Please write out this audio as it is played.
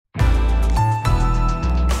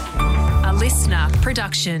listener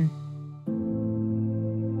production.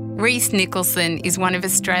 Rhys Nicholson is one of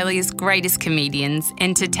Australia's greatest comedians,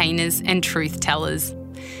 entertainers and truth-tellers.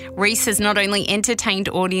 Rhys has not only entertained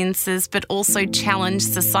audiences but also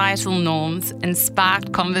challenged societal norms and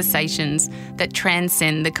sparked conversations that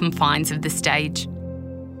transcend the confines of the stage.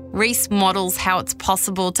 Rhys models how it's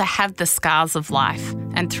possible to have the scars of life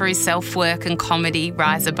and through self-work and comedy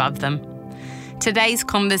rise above them. Today's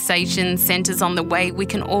conversation centres on the way we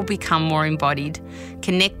can all become more embodied,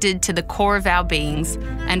 connected to the core of our beings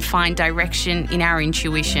and find direction in our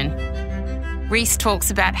intuition. Rhys talks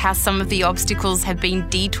about how some of the obstacles have been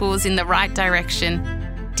detours in the right direction,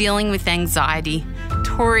 dealing with anxiety,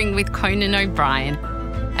 touring with Conan O'Brien,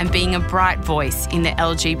 and being a bright voice in the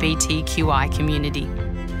LGBTQI community.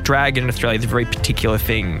 Drag in Australia is a very particular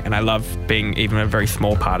thing, and I love being even a very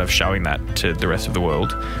small part of showing that to the rest of the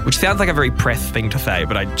world, which sounds like a very press thing to say,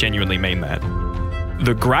 but I genuinely mean that.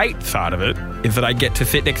 The great side of it is that I get to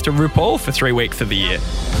sit next to RuPaul for 3 weeks of the year.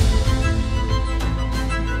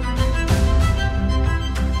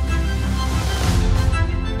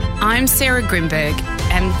 I'm Sarah Grimberg,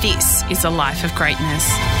 and this is A Life of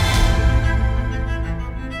Greatness.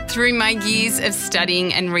 Through my years of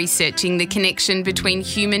studying and researching the connection between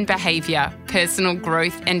human behaviour, personal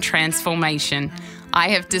growth and transformation, I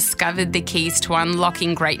have discovered the keys to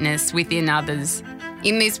unlocking greatness within others.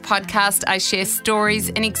 In this podcast, I share stories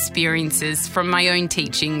and experiences from my own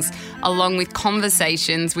teachings, along with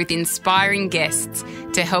conversations with inspiring guests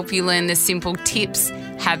to help you learn the simple tips,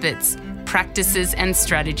 habits, practices and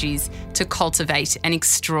strategies to cultivate an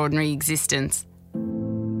extraordinary existence.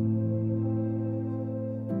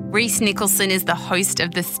 Rhys Nicholson is the host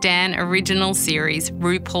of the Stan original series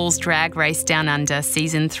RuPaul's Drag Race Down Under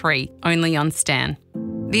Season 3, only on Stan.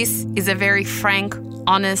 This is a very frank,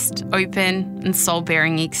 honest, open and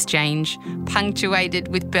soul-bearing exchange, punctuated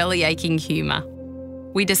with belly-aching humour.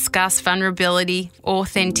 We discuss vulnerability,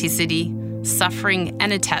 authenticity, suffering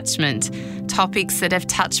and attachment, topics that have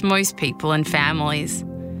touched most people and families.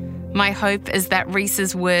 My hope is that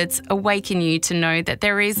Rhys's words awaken you to know that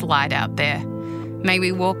there is light out there. May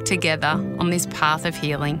we walk together on this path of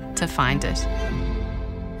healing to find it.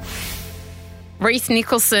 Rhys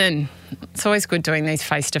Nicholson. It's always good doing these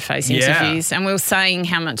face-to-face interviews. And we were saying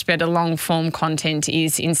how much better long-form content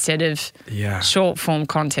is instead of short-form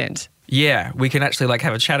content. Yeah, we can actually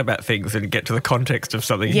have a chat about things and get to the context of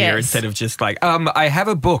something here instead of just I have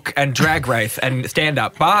a book and drag race and stand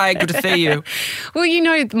up. Bye, good to see you. Well,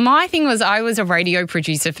 my thing was I was a radio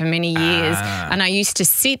producer for many years and I used to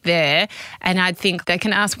sit there and I'd think they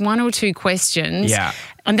can ask one or two questions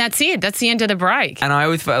and that's it. That's the end of the break. And I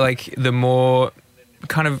always felt like the more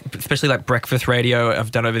kind of, especially breakfast radio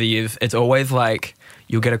I've done over the years, it's always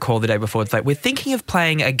you'll get a call the day before. It's we're thinking of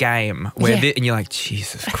playing a game where, and you're like,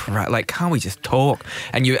 Jesus Christ, can't we just talk?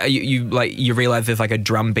 And you realize there's a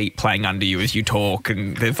drum beat playing under you as you talk,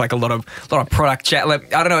 and there's a lot of product chat. I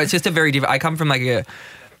don't know. It's just a very different. I come from a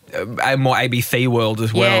more ABC world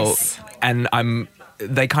as well, and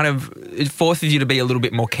it forces you to be a little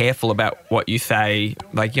bit more careful about what you say.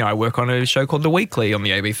 I work on a show called The Weekly on the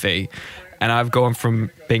ABC, and I've gone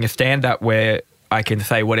from being a stand-up where I can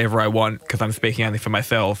say whatever I want because I'm speaking only for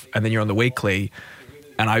myself, and then you're on The Weekly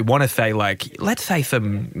and I want to say let's say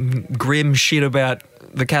some grim shit about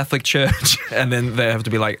the Catholic Church and then they have to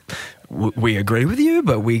be we agree with you,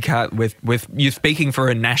 but we can't with you speaking for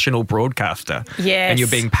a national broadcaster and you're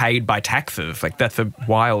being paid by taxes. That's a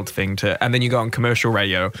wild thing and then you go on commercial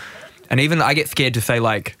radio and even I get scared to say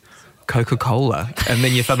Coca-Cola, and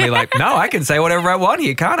then you're suddenly no, I can say whatever I want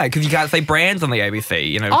here, can't I? Because you can't say brands on the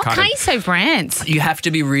ABC, can't you say brands? You have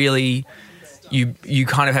to be really, you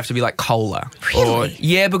kind of have to be cola.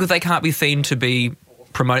 Really? Because they can't be seen to be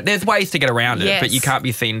promoted. There's ways to get around it, but you can't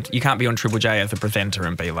be on Triple J as a presenter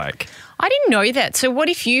and be I didn't know that. So what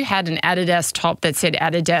if you had an Adidas top that said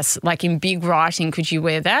Adidas, in big writing, could you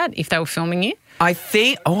wear that if they were filming you? I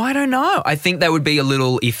think, I don't know. I think they would be a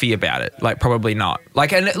little iffy about it. Probably not.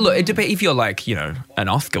 And look, it depends. If you're an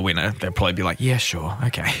Oscar winner, they'll probably be yeah, sure,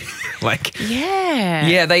 okay.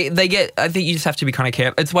 Yeah, they get. I think you just have to be kind of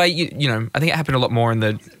careful. It's why I think it happened a lot more in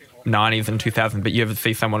the 90s and 2000s. But you ever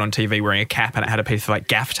see someone on TV wearing a cap and it had a piece of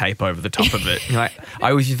gaff tape over the top of it? I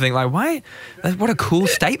always used to think why? What a cool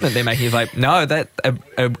statement they're making. It's no, that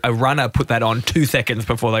a runner put that on 2 seconds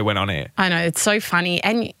before they went on air. I know, it's so funny.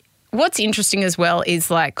 And what's interesting as well is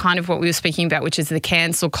kind of what we were speaking about, which is the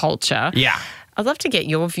cancel culture. Yeah. I'd love to get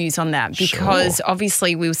your views on that because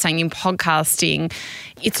obviously we were saying in podcasting,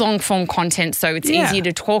 it's long-form content, so it's easier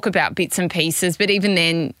to talk about bits and pieces, but even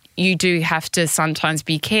then you do have to sometimes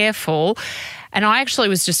be careful. And I actually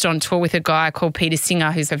was just on tour with a guy called Peter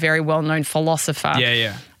Singer, who's a very well-known philosopher.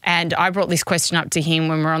 Yeah. And I brought this question up to him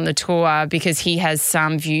when we were on the tour because he has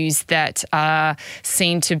some views that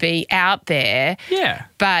seem to be out there. Yeah.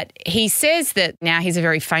 But he says that now he's a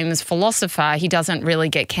very famous philosopher. He doesn't really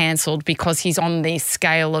get cancelled because he's on this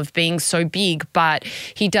scale of being so big. But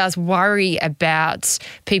he does worry about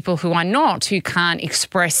people who are not, who can't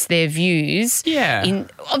express their views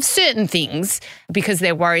of certain things because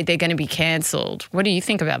they're worried they're going to be cancelled. What do you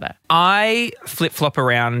think about that? I flip-flop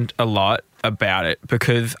around a lot about it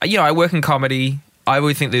because, I work in comedy. I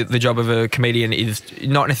always think that the job of a comedian is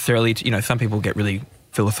not necessarily to, some people get really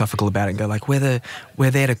philosophical about it and go like, we're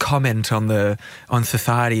there to comment on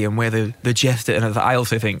society and we're the jester. And I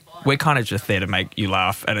also think we're kind of just there to make you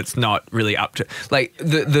laugh, and it's not really up to like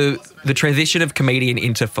the transition of comedian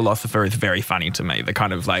into philosopher is very funny to me. The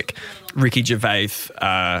kind of like Ricky Gervais,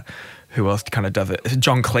 who else kind of does it?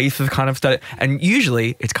 John Cleese has kind of started. And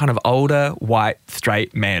usually it's kind of older, white,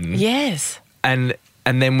 straight men. Yes. And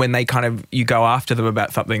then when they kind of, you go after them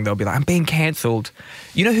about something, they'll be like, I'm being cancelled.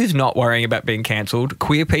 You know who's not worrying about being cancelled?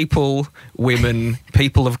 Queer people, women,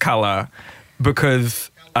 people of colour,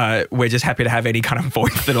 because we're just happy to have any kind of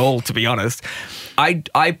voice at all, to be honest.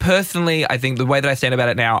 I personally, I think the way that I stand about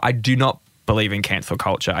it now, I do not believe in cancel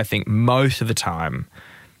culture. I think most of the time,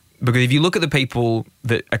 because if you look at the people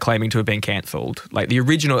that are claiming to have been cancelled, like the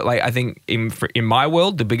original, like I think in my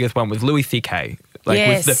world, the biggest one was Louis C.K. Like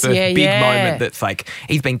was the first big moment that's like,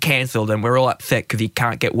 he's been cancelled and we're all upset because he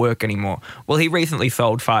can't get work anymore. Well, he recently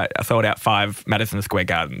sold out 5 Madison Square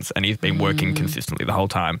Gardens and he's been working consistently the whole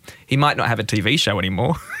time. He might not have a TV show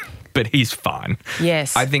anymore, but he's fine.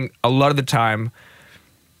 Yes. I think a lot of the time,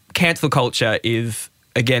 cancel culture is,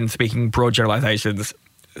 again, speaking broad generalisations,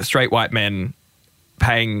 straight white men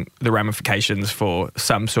paying the ramifications for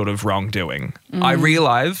some sort of wrongdoing. I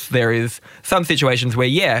realise there is some situations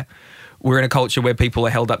where, we're in a culture where people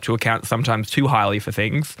are held up to account sometimes too highly for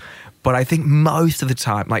things. But I think most of the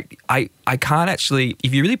time, like I can't actually,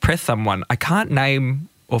 if you really press someone, I can't name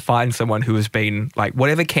or find someone who has been like,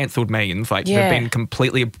 whatever cancelled means, like they've been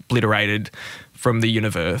completely obliterated from the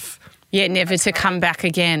universe. Yeah, never to come back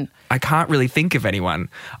again. I can't really think of anyone.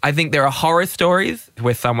 I think there are horror stories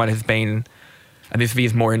where someone has been, and this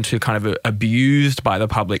veers more into kind of abused by the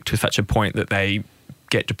public to such a point that they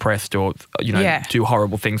get depressed or, do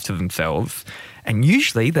horrible things to themselves. And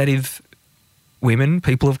usually that is women,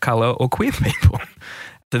 people of colour or queer people.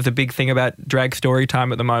 There's a big thing about drag story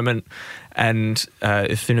time at the moment. And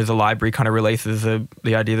as soon as the library kind of releases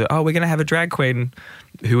the idea that, we're going to have a drag queen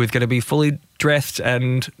who is going to be fully dressed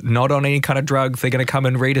and not on any kind of drugs, they're going to come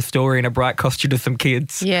and read a story in a bright costume to some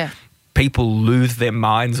kids. Yeah. People lose their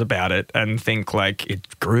minds about it and think like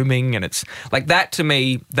it's grooming, and it's like that. To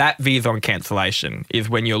me, that veers on cancellation is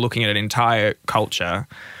when you're looking at an entire culture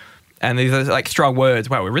and these are like strong words.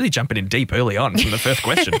 Wow, we're really jumping in deep early on from the first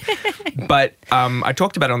question. But I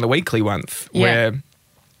talked about it on The Weekly once where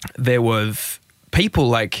there was people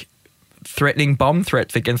like threatening bomb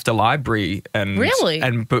threats against a library and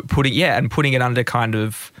putting it under kind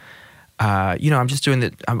of I'm just doing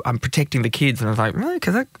that. I'm protecting the kids, and I was like, really?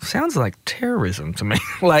 Because that sounds like terrorism to me.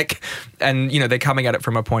 And they're coming at it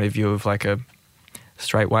from a point of view of like a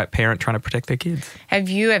straight white parent trying to protect their kids. Have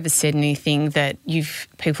you ever said anything that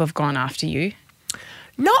people have gone after you?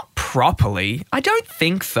 Not properly. I don't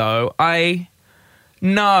think so. I'm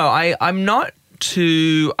not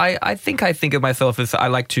too. I think of myself as I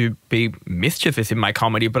like to be mischievous in my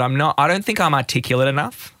comedy, but I'm not. I don't think I'm articulate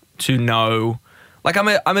enough to know. Like I'm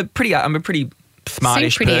a pretty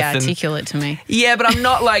smartish person. Seem pretty articulate to me. Yeah, but I'm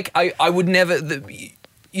not like I would never.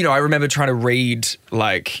 I remember trying to read,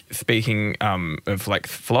 like, speaking of like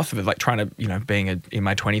philosophers, like trying to being in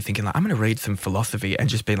my 20s, thinking like I'm going to read some philosophy and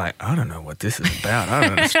just being like, I don't know what this is about. I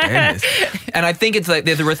don't understand this. And I think it's like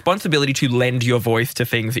there's a responsibility to lend your voice to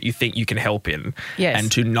things that you think you can help in,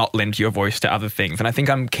 and to not lend your voice to other things. And I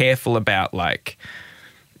think I'm careful about like.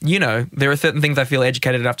 There are certain things I feel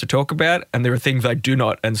educated enough to talk about and there are things I do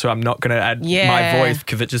not. And so I'm not going to add my voice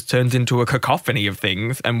because it just turns into a cacophony of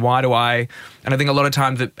things. And and I think a lot of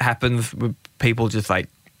times it happens with people just like,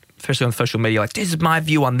 especially on social media, like, this is my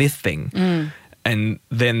view on this thing. And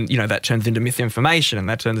then, that turns into misinformation and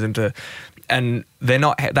they're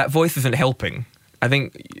not, that voice isn't helping. I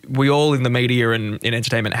think we all in the media and in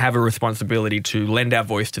entertainment have a responsibility to lend our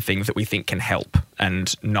voice to things that we think can help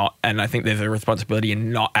and I think there's a responsibility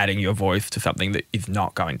in not adding your voice to something that is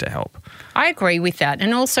not going to help. I agree with that.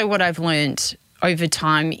 And also what I've learned over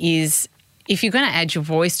time is if you're going to add your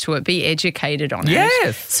voice to it, be educated on it.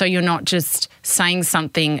 Yes. So you're not just saying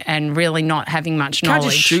something and really not having much knowledge.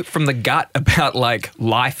 Can't just shoot from the gut about like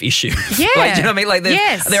life issues. Yeah. Like, do you know what I mean? Like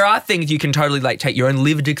Yes. there are things you can totally like take your own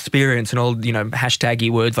lived experience and all, you know,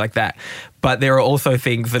 hashtaggy words like that. But there are also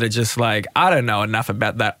things that are just like, I don't know enough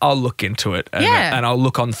about that. I'll look into it. And I'll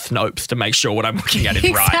look on Snopes to make sure what I'm looking at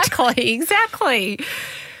is right. Exactly.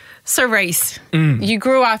 So, Rhys, you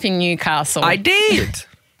grew up in Newcastle. I did.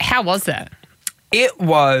 How was that? It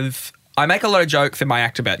was, I make a lot of jokes in my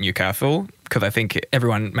act about Newcastle because I think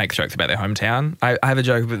everyone makes jokes about their hometown. I have a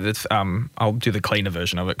joke that's, I'll do the cleaner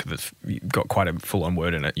version of it because it's got quite a full-on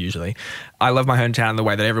word in it usually. I love my hometown the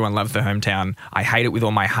way that everyone loves their hometown. I hate it with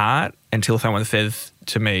all my heart until someone says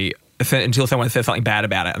something bad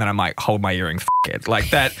about it, and then I'm like, hold my earrings, it. Like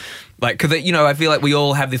that, like, because, you know, I feel like we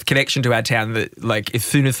all have this connection to our town that, like, as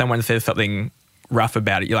soon as someone says something rough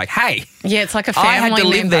about it, you're like, hey. Yeah, it's like a family I had to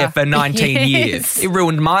live member. there for 19 years. It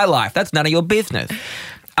ruined my life. That's none of your business.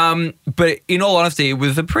 But in all honesty, it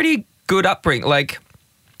was a pretty good upbringing. Like,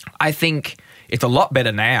 I think it's a lot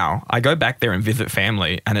better now. I go back there and visit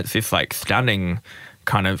family, and it's this, like, stunning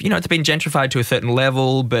kind of, you know, it's been gentrified to a certain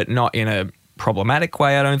level, but not in a problematic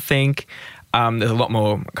way, I don't think. There's a lot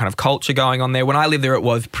more kind of culture going on there. When I lived there, it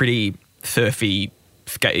was pretty surfy.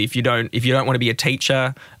 If you don't want to be a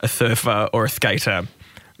teacher, a surfer, or a skater,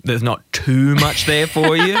 there's not too much there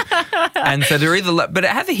for you. And so there is a lot, but it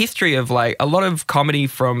has a history of like a lot of comedy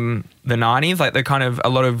from the 90s, like the kind of a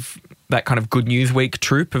lot of that kind of Good Newsweek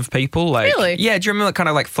troupe of people. Like, really? Yeah, do you remember kind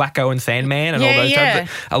of like Flacco and Sandman and all those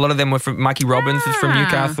types? A lot of them were from, Mikey Robbins is from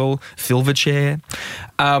Newcastle, Silverchair.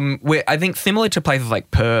 Where I think similar to places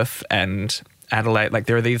like Perth and Adelaide, like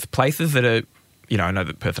there are these places that are, you know, I know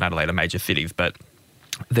that Perth and Adelaide are major cities, but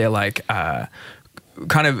they're like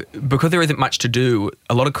kind of, because there isn't much to do,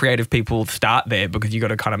 a lot of creative people start there because you got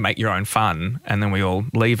to kind of make your own fun, and then we all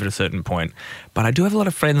leave at a certain point. But I do have a lot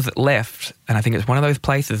of friends that left, and I think it's one of those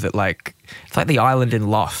places that, like, it's like the island in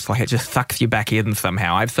Lost. Like, it just sucks you back in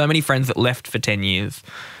somehow. I have so many friends that left for 10 years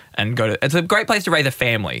and it's a great place to raise a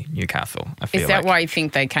family, Newcastle, I feel like. Is that why you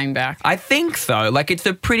think they came back? I think so. Like, it's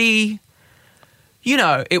a pretty... You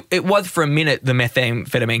know, it was for a minute the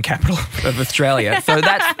methamphetamine capital of Australia. So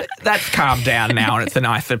that's calmed down now, and it's a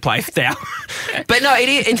nicer place now. But no,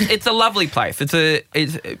 it's a lovely place. But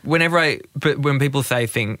when people say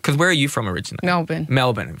things, because where are you from originally?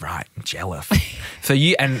 Melbourne, right? I'm jealous. So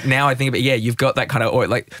and now I think about, you've got that kind of,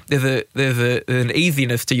 like, there's an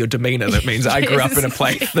easiness to your demeanour that means I grew up in a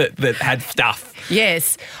place that had stuff.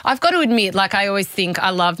 Yes. I've got to admit, like, I always think I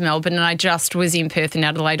love Melbourne, and I just was in Perth and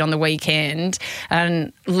Adelaide on the weekend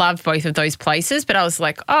and loved both of those places. But I was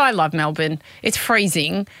like, oh, I love Melbourne. It's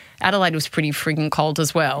freezing. Adelaide was pretty frigging cold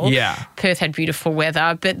as well. Yeah. Perth had beautiful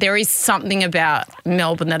weather. But there is something about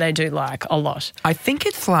Melbourne that I do like a lot. I think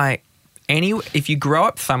it's like if you grow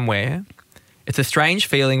up somewhere, it's a strange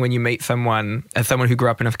feeling when you meet someone who grew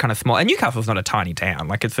up in a kind of small... And Newcastle's not a tiny town.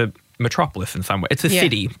 Like, it's a metropolis in some way. It's a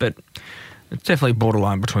city, but... It's definitely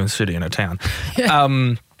borderline between a city and a town.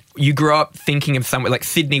 You grow up thinking of somewhere, like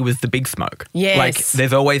Sydney was the big smoke. Yes. Like,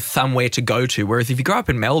 there's always somewhere to go to. Whereas if you grow up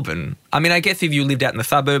in Melbourne, I mean, I guess if you lived out in the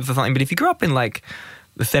suburbs or something, but if you grew up in, like,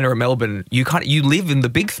 the centre of Melbourne, you live in the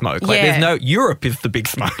big smoke. Like, there's no... Europe is the big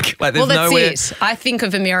smoke. Like, there's that's it. I think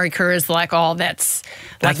of America as like, oh, that's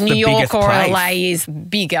like New York or place. LA is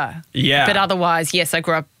bigger. Yeah. But otherwise, yes, I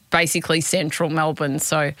grew up basically central Melbourne,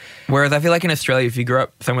 so... Whereas I feel like in Australia, if you grew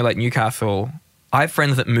up somewhere like Newcastle... I have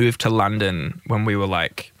friends that moved to London when we were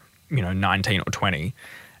like, 19 or 20.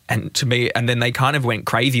 And then they kind of went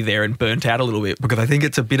crazy there and burnt out a little bit, because I think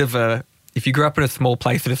it's a bit of a... If you grew up in a small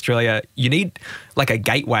place in Australia, you need like a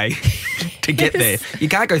gateway to get there. You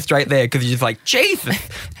can't go straight there because you're just like, Jesus,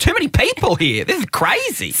 too many people here. This is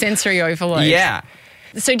crazy. Sensory overload. Yeah.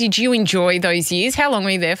 So did you enjoy those years? How long were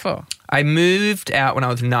you there for? I moved out when I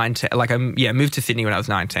was 19. Moved to Sydney when I was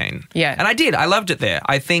 19. Yeah. And I did. I loved it there.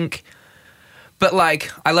 I think... But,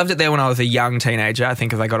 like, I loved it there when I was a young teenager. I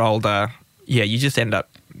think as I got older, you just end up,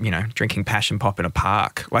 drinking passion pop in a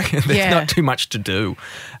park. Like, there's not too much to do.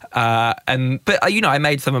 But I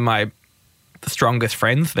made some of my strongest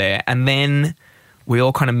friends there. And then we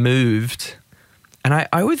all kind of moved. And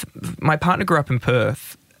my partner grew up in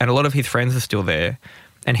Perth, and a lot of his friends are still there.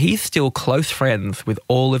 And he's still close friends with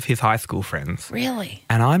all of his high school friends. Really?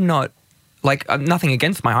 And I'm not... Like, nothing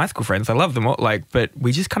against my high school friends. I love them all, but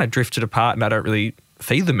we just kind of drifted apart, and I don't really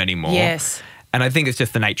see them anymore. Yes. And I think it's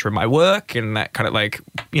just the nature of my work, and that kind of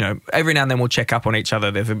every now and then we'll check up on each other.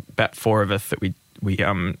 There's about four of us that we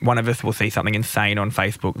one of us will see something insane on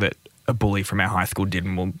Facebook that a bully from our high school did,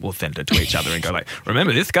 and we'll send it to each other and go like,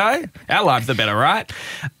 remember this guy? Our lives are better, right?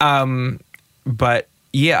 And But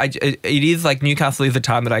yeah, it is like Newcastle is a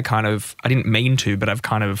time that I didn't mean to, but I've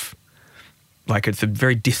kind of, like, it's a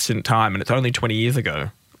very distant time and it's only 20 years ago.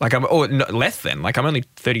 Like less than, like I'm only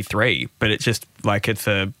 33, but it's just like I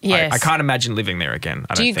can't imagine living there again.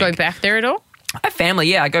 Do you go back there at all? I have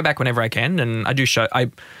family, yeah. I go back whenever I can and I do show. I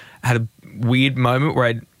had a weird moment where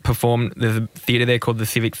I performed, there's a theatre there called the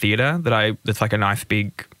Civic Theatre that's like a nice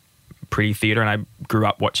big pretty theatre and I grew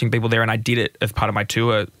up watching people there and I did it as part of my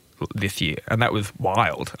tour this year and that was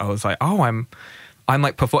wild. I was like, oh, I'm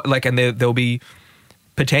like, and there'll be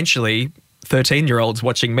potentially 13-year-olds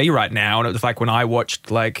watching me right now, and it was like when I watched,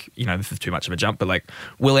 like, you know, this is too much of a jump, but like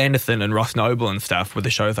Will Anderson and Ross Noble and stuff were the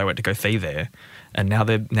shows I went to go see there, and now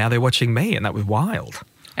they're watching me, and that was wild.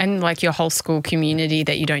 And like your whole school community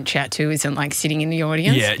that you don't chat to isn't like sitting in the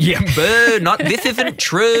audience. Yeah, but this isn't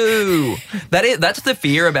true. That's the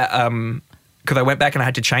fear about because I went back and I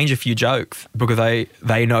had to change a few jokes because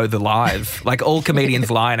they know the lies. Like all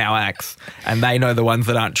comedians lie in our acts and they know the ones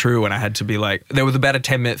that aren't true, and I had to be like, there was about a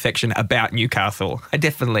 10-minute section about Newcastle. I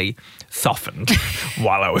definitely softened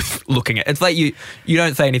while I was looking at it. It's like you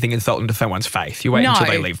don't say anything insulting to someone's face. You wait until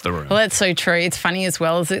they leave the room. Well, that's so true. It's funny as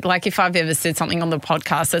well. Is it like if I've ever said something on the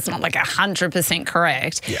podcast that's not like 100%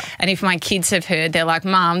 correct, and if my kids have heard, they're like,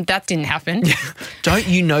 Mum, that didn't happen. Don't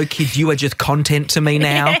you know, kids, you are just content to me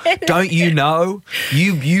now? Don't you know?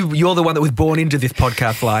 You're the one that was born into this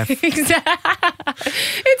podcast life. Exactly.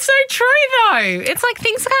 It's so true though. It's like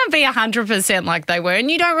things can't be 100% like they were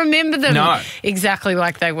and you don't remember them exactly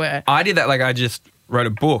like they were. I did that, like I just wrote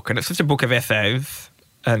a book and it's just a book of essays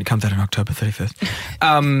and it comes out on October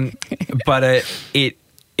 31st. But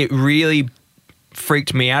it really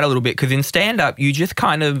freaked me out a little bit because in stand-up you just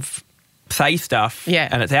kind of say stuff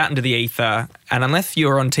and it's out into the ether, and unless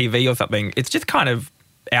you're on TV or something, it's just kind of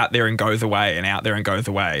out there and goes away and out there and goes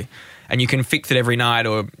away. And you can fix it every night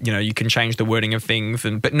or, you know, you can change the wording of things.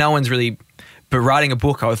 But no one's really... But writing a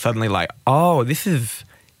book, I was suddenly like, oh, this is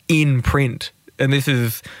in print. And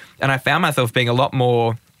I found myself being a lot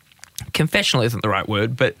more... Confessional isn't the right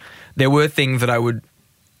word, but there were things that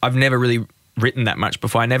I've never really written that much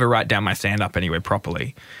before. I never write down my stand-up anywhere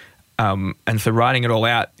properly. And so writing it all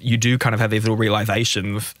out, you do kind of have these little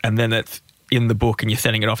realizations, and then it's in the book and you're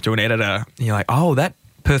sending it off to an editor and you're like, oh, that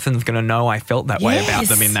person's going to know I felt that way about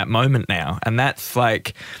them in that moment now. And that's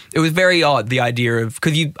like, it was very odd, the idea of,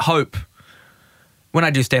 because you hope, when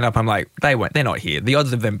I do stand up, I'm like, they're not here. The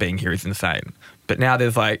odds of them being here is insane. But now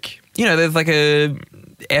there's like, you know, there's like a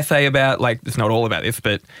essay about, like, it's not all about this,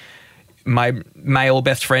 but my male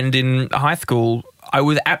best friend in high school, I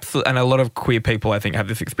was absolutely, and a lot of queer people I think have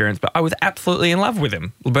this experience, but I was absolutely in love with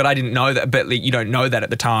him. But I didn't know that, but you don't know that at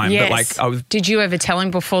the time. Yes. But like I was. Did you ever tell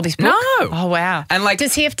him before this book? No. Oh, wow. And like,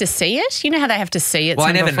 does he have to see it? You know how they have to see it? Well,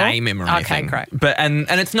 I never name him or anything. Okay, great. But and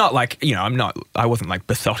it's not like, you know, I wasn't like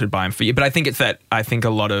besotted by him for you, but I think it's that I think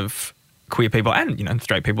a lot of queer people and, you know,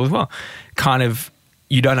 straight people as well, kind of,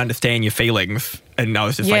 you don't understand your feelings, and I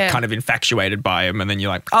was just like kind of infatuated by him, and then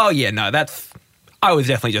you're like, oh yeah, no, I was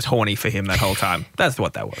definitely just horny for him that whole time. That's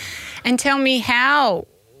what that was. And tell me, how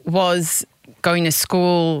was going to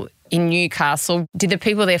school in Newcastle? Did the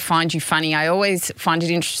people there find you funny? I always find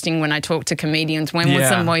it interesting when I talk to comedians. When was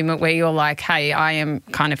the moment where you're like, hey, I am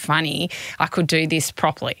kind of funny, I could do this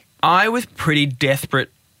properly? I was pretty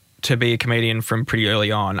desperate to be a comedian from pretty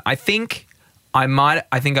early on. I thought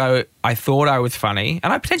I was funny,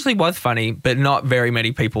 and I potentially was funny, but not very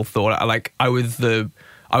many people thought.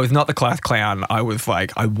 I was not the class clown. I was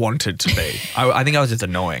like, I wanted to be. I think I was just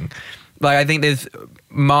annoying. Like, I think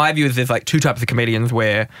my view is there's like two types of comedians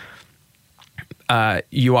where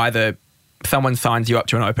you either, someone signs you up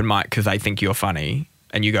to an open mic because they think you're funny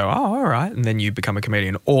and you go, oh, all right, and then you become a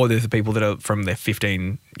comedian. Or there's the people that are from they're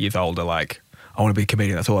 15 years old are like, I want to be a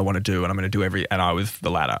comedian. That's all I want to do, and I'm going to do and I was the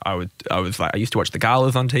latter. I was like, I used to watch the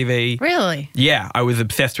galas on TV. Really? Yeah, I was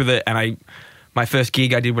obsessed with it, and my first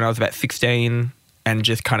gig I did when I was about 16, and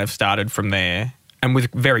just kind of started from there, and was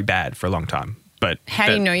very bad for a long time. But how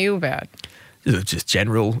do you know you were bad? It was just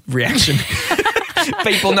general reaction.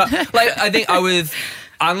 People not like. I think I was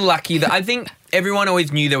unlucky I think everyone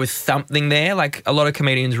always knew there was something there. Like, a lot of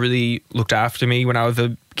comedians really looked after me when I was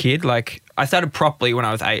a kid. Like, I started properly when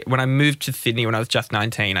I was 8. When I moved to Sydney when I was just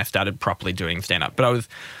 19, I started properly doing stand-up. But I was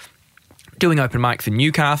doing open mics in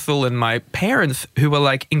Newcastle, and my parents, who were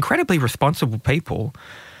like incredibly responsible people,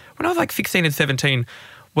 when I was like 16 and 17,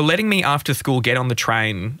 were letting me after school get on the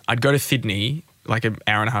train. I'd go to Sydney, like an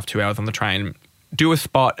hour and a half, 2 hours on the train, do a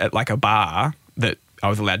spot at like a bar that I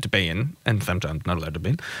was allowed to be in, and sometimes not allowed to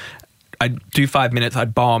be in. I'd do 5 minutes,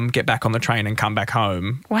 I'd bomb, get back on the train and come back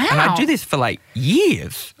home. Wow. And I'd do this for like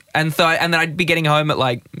years. And so, and then I'd be getting home at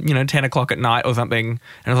like, 10 o'clock at night or something.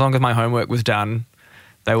 And as long as my homework was done,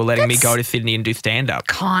 they were letting me go to Sydney and do stand-up.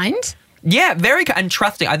 Kind. Yeah, very and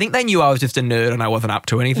trusting. I think they knew I was just a nerd and I wasn't up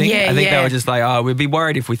to anything. Yeah, I think they were just like, oh, we'd be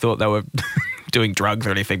worried if we thought they were doing drugs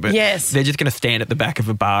or anything. But they're just going to stand at the back of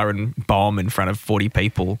a bar and bomb in front of 40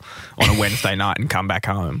 people on a Wednesday night and come back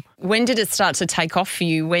home. When did it start to take off for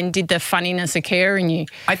you? When did the funniness occur in you?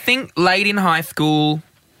 I think late in high school,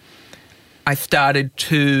 I started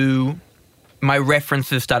to... my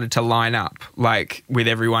references started to line up like with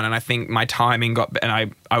everyone, and I think my timing got, and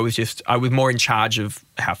I was more in charge of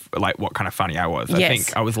how, like, what kind of funny I was. I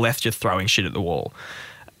think I was less just throwing shit at the wall,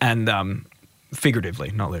 and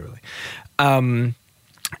figuratively, not literally. And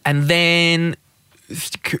then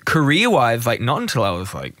career-wise, like, not until I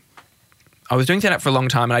was doing stand-up for a long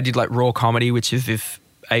time, and I did like Raw Comedy, which is this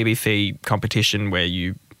ABC competition where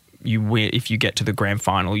you win if you get to the grand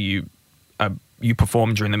final. You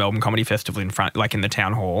perform during the Melbourne Comedy Festival in front, like in the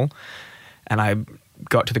town hall, and I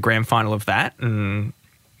got to the grand final of that, and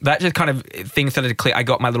that just kind of things started to click. I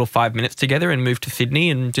got my little 5 minutes together and moved to Sydney,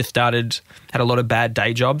 and just had a lot of bad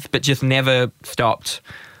day jobs, but just never stopped.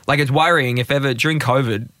 Like, it's worrying if ever during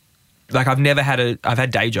COVID, like I've had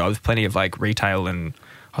day jobs, plenty of like retail and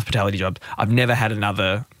hospitality jobs. I've never had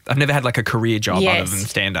like a career job other than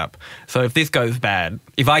stand up. So if this goes bad,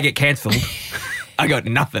 if I get cancelled. I got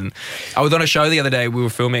nothing. I was on a show the other day. We were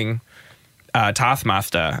filming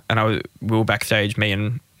Taskmaster, and we were backstage, me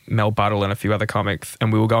and Mel Buttle and a few other comics,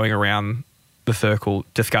 and we were going around the circle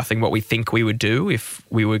discussing what we think we would do if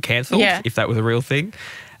we were cancelled, if that was a real thing.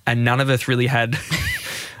 And none of us really had...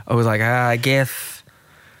 I was like, I guess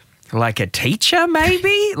like a teacher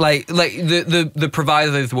maybe? like the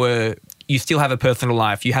provisos were... you still have a personal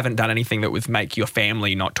life. You haven't done anything that would make your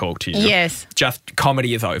family not talk to you. Yes. Just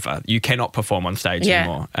comedy is over. You cannot perform on stage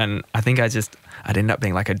anymore. And I think I'd end up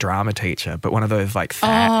being like a drama teacher, but one of those like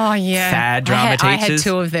sad drama teachers. I had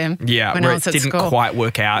two of them. Yeah, when where I was it didn't school. quite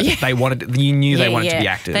work out. Yeah. You knew they wanted to be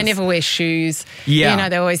actors. They never wear shoes. Yeah.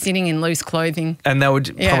 They're always sitting in loose clothing. And they were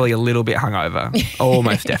probably a little bit hungover.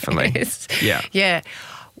 Almost definitely. Yes. Yeah. Yeah.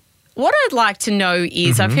 What I'd like to know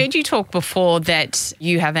is, I've heard you talk before that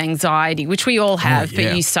you have anxiety, which we all have,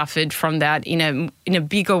 but you suffered from that in a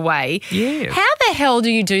bigger way. Yeah. How the hell do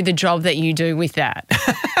you do the job that you do with that?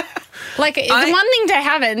 Like, it's one thing to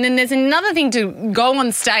have it, and then there's another thing to go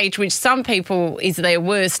on stage, which some people is their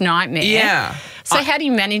worst nightmare. Yeah. So how do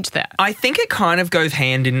you manage that? I think it kind of goes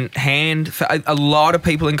hand in hand. So a lot of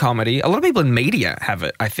people in comedy, a lot of people in media have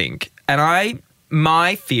it, I think. And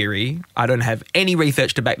my theory, I don't have any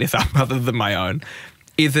research to back this up other than my own,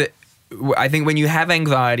 is that I think when you have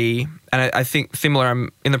anxiety, and I think similar, I'm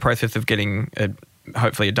in the process of getting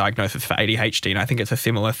hopefully a diagnosis for ADHD, and I think it's a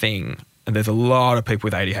similar thing. And there's a lot of people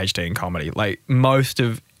with ADHD in comedy. Like,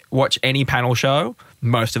 watch any panel show,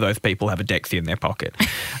 most of those people have a Dexy in their pocket,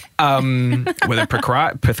 whether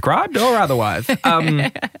prescribed or otherwise.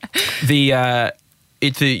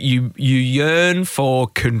 You yearn for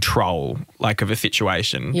control, like, of a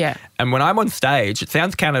situation. Yeah. And when I'm on stage, it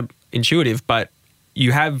sounds counterintuitive, but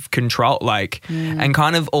you have control, like, and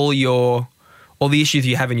kind of all the issues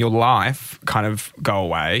you have in your life kind of go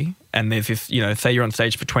away. And there's this, say you're on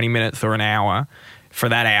stage for 20 minutes or an hour. For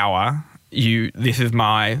that hour, this is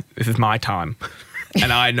my time,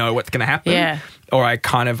 and I know what's going to happen. Yeah. Or I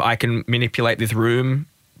can manipulate this room.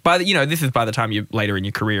 This is by the time you're later in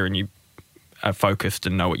your career and you are focused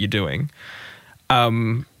and know what you're doing.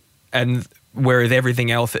 And whereas everything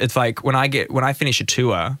else, it's like when I finish a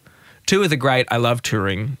tours are great. I love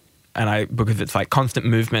touring, because it's like constant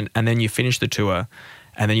movement, and then you finish the tour,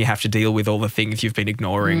 and then you have to deal with all the things you've been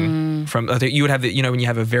ignoring from. I think you would have when you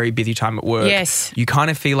have a very busy time at work. Yes, you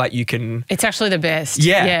kind of feel like you can. It's actually the best.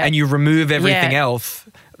 Yeah, and you remove everything else.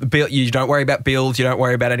 You don't worry about bills. You don't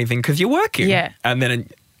worry about anything because you're working. Yeah, and then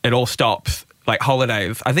it all stops. Like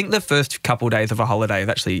holidays. I think the first couple of days of a holiday is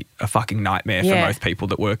actually a fucking nightmare for most people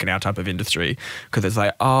that work in our type of industry, because it's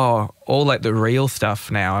like, all like the real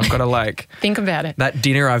stuff now. I've got to like think about it. That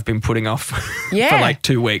dinner I've been putting off for like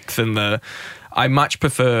 2 weeks, and I much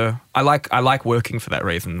prefer. I like working for that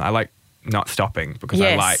reason. I like not stopping because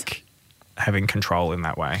I like having control in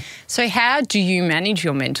that way. So how do you manage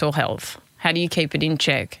your mental health? How do you keep it in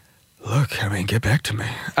check? Look, get back to me.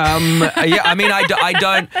 I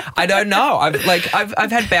don't know.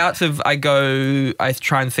 I've had bouts of I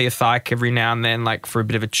try and see a psych every now and then, like, for a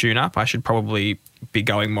bit of a tune-up. I should probably be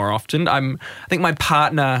going more often. I think my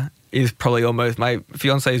partner is probably almost, my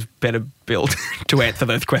fiancé is better built to answer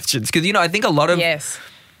those questions. Because, I think a lot of... Yes.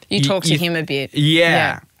 You talk to him a bit.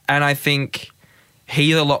 Yeah. And I think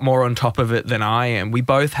he's a lot more on top of it than I am. We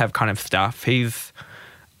both have kind of stuff. He's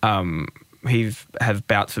has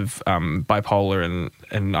bouts of bipolar,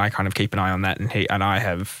 and I kind of keep an eye on that. And I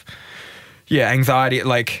have, anxiety.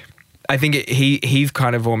 Like, I think he's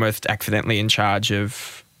kind of almost accidentally in charge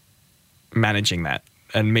of managing that,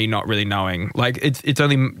 and me not really knowing. Like, it's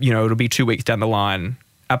only, it'll be 2 weeks down the line.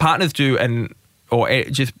 Our partners do, or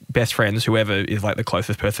just best friends, whoever is like the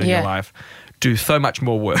closest person in your life, do so much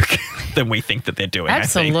more work than we think that they're doing.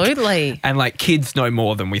 Absolutely. I think. And like, kids know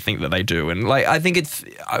more than we think that they do. And like, I think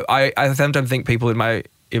I sometimes think people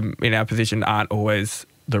in our position aren't always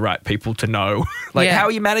the right people to know. Like, how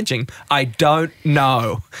are you managing? I don't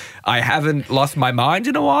know. I haven't lost my mind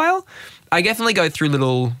in a while. I definitely go through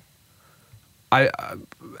little, as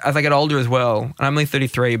I get older as well, and I'm only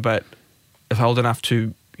 33, but if old enough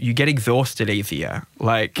to, you get exhausted easier.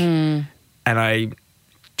 Like, and I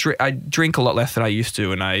drink a lot less than I used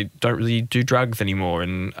to, and I don't really do drugs anymore,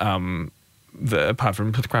 and apart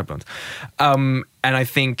from the crab ones. And I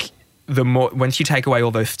think the more, once you take away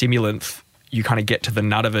all those stimulants, you kind of get to the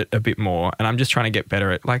nut of it a bit more. And I'm just trying to get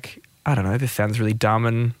better at, like, I don't know, this sounds really dumb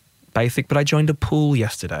and basic, but I joined a pool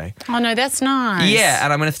yesterday. Oh, no, that's nice. Yeah,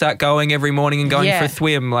 and I'm going to start going every morning and going for a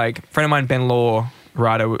swim. Like, a friend of mine, Ben Law,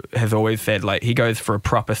 writer, has always said, like, he goes for a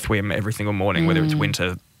proper swim every single morning, whether it's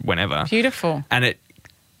winter, whenever. Beautiful. And it,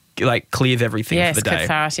 like, clears everything for the day. Yes,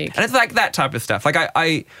 cathartic. And it's like that type of stuff. Like,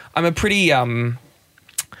 I'm a pretty, I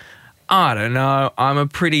don't know, I'm a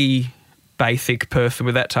pretty basic person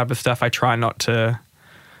with that type of stuff. I try not to,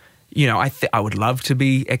 I would love to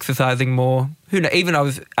be exercising more. Even I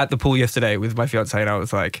was at the pool yesterday with my fiance, and I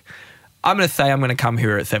was like, I'm going to say I'm going to come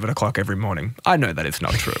here at 7 o'clock every morning. I know that it's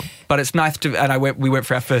not true, but it's nice to, and we went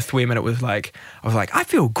for our first swim, and it was like, I was like, I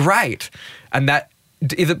feel great. And that,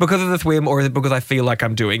 is it because of the swim, or is it because I feel like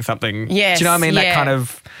I'm doing something? Yes. Do you know what I mean? That kind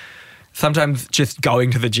of, sometimes just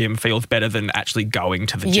going to the gym feels better than actually going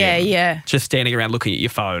to the gym. Yeah, yeah. Just standing around looking at your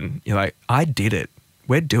phone, you're like, I did it.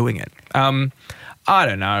 We're doing it. I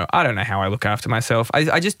don't know. I don't know how I look after myself.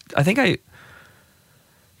 I think I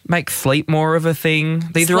make sleep more of a thing.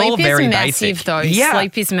 These are all very basic. Sleep is massive, though. Yeah.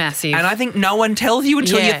 Sleep is massive. And I think no one tells you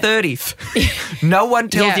until your 30s. No one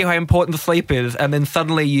tells you how important the sleep is, and then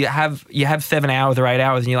suddenly you have 7 hours or 8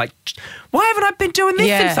 hours, and you're like, why haven't I been doing this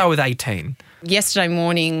since I was 18? Yesterday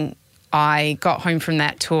morning, I got home from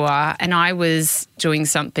that tour, and I was doing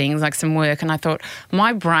something, like some work, and I thought,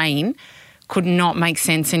 my brain could not make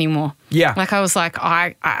sense anymore. Yeah. Like, I was like,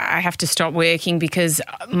 I have to stop working because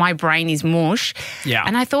my brain is mush. Yeah.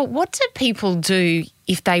 And I thought, what do people do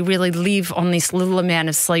if they really live on this little amount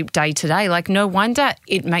of sleep day to day? Like, no wonder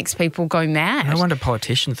it makes people go mad. No wonder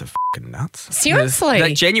politicians are fucking nuts. Seriously.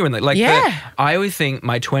 Like, genuinely. Like, Yeah. I always think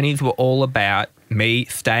my 20s were all about me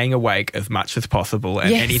staying awake as much as possible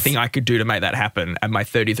and anything I could do to make that happen. And my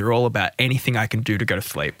 30s are all about anything I can do to go to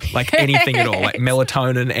sleep. Like, anything at all. Like,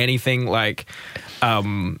 melatonin, anything. Like,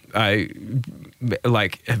 I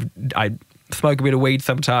smoke a bit of weed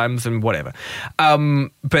sometimes and whatever.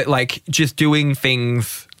 But like, just doing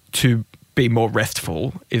things to be more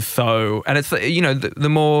restful is so, and it's, the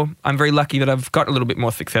more, I'm very lucky that I've got a little bit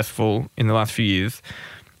more successful in the last few years,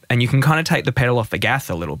 and you can kind of take the pedal off the gas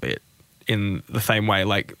a little bit in the same way.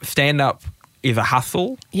 Like, stand up is a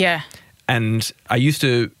hustle. Yeah. And I used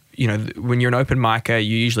to, when you're an open micer, you're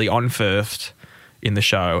usually on first in the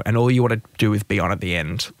show, and all you want to do is be on at the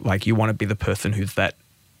end. Like, you want to be the person who's that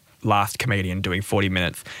last comedian doing 40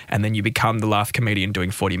 minutes, and then you become the last comedian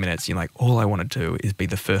doing 40 minutes. You're like, all I want to do is be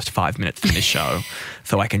the first 5 minutes in this show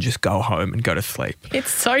so I can just go home and go to sleep.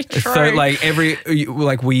 It's so true. So like,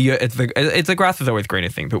 it's the grass is always greener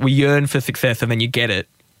thing, but we yearn for success, and then you get it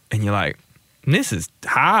and you're like, this is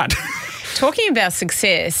hard. Talking about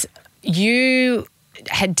success, you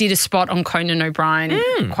did a spot on Conan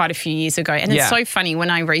O'Brien quite a few years ago. And it's so funny, when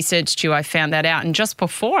I researched you, I found that out. And just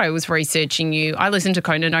before I was researching you, I listened to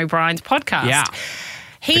Conan O'Brien's podcast. Yeah.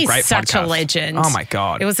 He's such a legend. Oh, my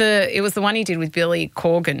God. It was the one he did with Billy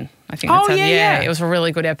Corgan. I think that's It was a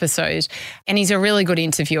really good episode. And he's a really good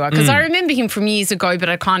interviewer, because I remember him from years ago, but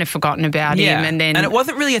I'd kind of forgotten about him. And it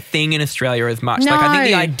wasn't really a thing in Australia as much. No. Like, I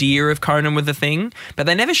think the idea of Conan was a thing, but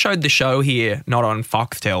they never showed the show here, not on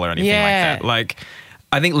Foxtel or anything like that. Like,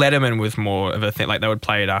 I think Letterman was more of a thing. Like, they would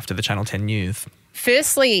play it after the Channel 10 news.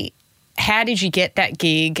 Firstly, how did you get that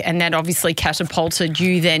gig? And that obviously catapulted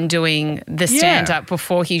you then doing the stand-up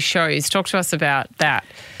before his shows. Talk to us about that.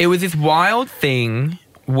 It was this wild thing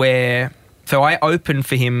where, so I opened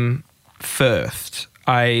for him first.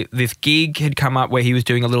 This gig had come up where he was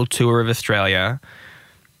doing a little tour of Australia,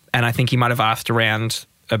 and I think he might have asked around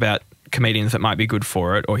about comedians that might be good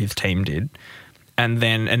for it, or his team did.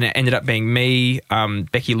 and it ended up being me,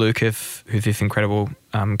 Becky Lucas, who's this incredible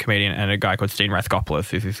comedian, and a guy called Steen Rathkopoulos,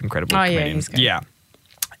 who's this incredible comedian. Yeah, he's good. Yeah.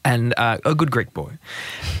 And a good Greek boy.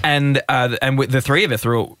 And with the three of us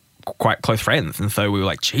were all quite close friends, and so we were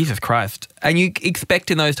like, Jesus Christ. And you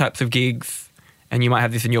expect in those types of gigs, and you might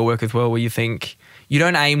have this in your work as well, where you think you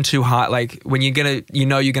don't aim too high. Like when you're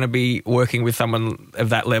gonna be working with someone of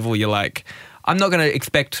that level, you're like, I'm not gonna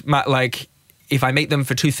expect like if I meet them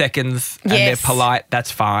for 2 seconds and they're polite,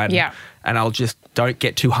 that's fine. Yeah. And I'll just don't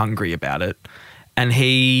get too hungry about it. And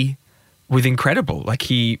he was incredible. Like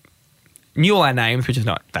he knew all our names, which is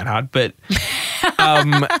not that hard, but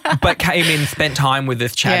came in, spent time with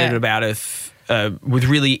us, chatted about us, was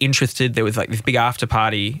really interested. There was like this big after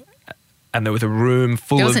party, and there was a room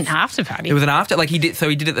full of... It was an after party? It was an after... Like he did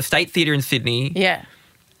it at the State Theatre in Sydney. Yeah.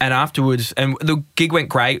 And afterwards... And the gig went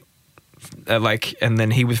great. And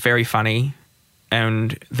then he was very funny.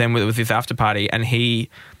 And then there was this after party, and he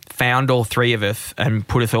found all three of us and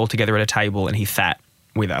put us all together at a table, and he sat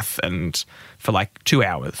with us and for like 2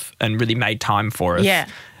 hours and really made time for us. Yeah.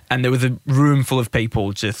 And there was a room full of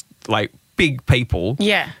people, just like big people.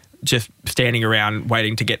 Yeah. Just standing around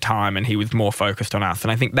waiting to get time, and he was more focused on us.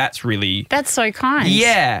 And I think that's really... That's so kind.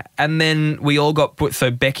 Yeah. And then we all got put...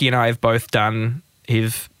 So Becky and I have both did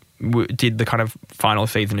the kind of final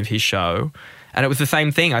season of his show. And it was the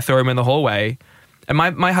same thing. I saw him in the hallway. And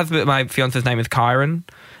my fiance's name is Kyron.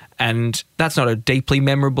 And that's not a deeply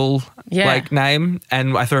memorable name.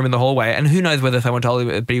 And I saw him in the hallway. And who knows whether someone told him,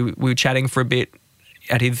 but we were chatting for a bit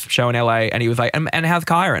at his show in LA, and he was like, and how's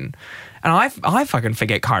Kyron? And I fucking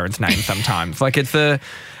forget Kyron's name sometimes. Like it's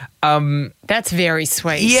that's very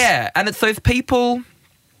sweet. Yeah. And it's those people,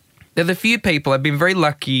 there's a few people, I've been very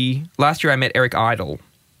lucky. Last year I met Eric Idle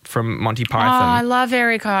from Monty Python. Oh, I love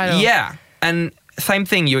Eric Idle. Yeah. And same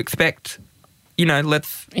thing, you expect,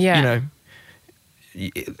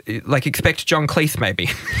 like expect John Cleese maybe,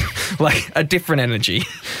 like a different energy.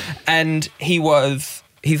 And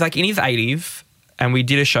he's like in his 80s, and we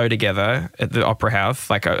did a show together at the Opera House.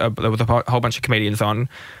 Like there was a whole bunch of comedians on,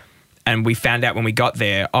 and we found out when we got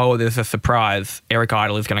there, there's a surprise. Eric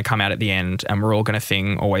Idle is going to come out at the end, and we're all going to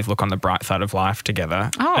sing "Always Look on the Bright Side of Life"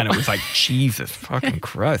 together. Oh. And it was like, Jesus fucking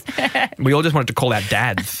Christ. We all just wanted to call our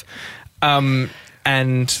dads. And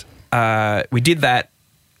we did that.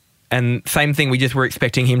 And same thing, we just were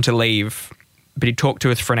expecting him to leave, but he talked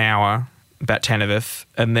to us for an hour, about 10 of us,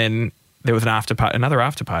 and then there was another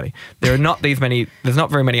after party. There's not very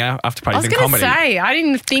many after parties in comedy. I was going to say, I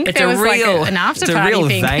didn't think there was an after party thing. It's a real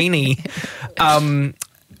thing. zany.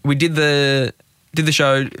 We did the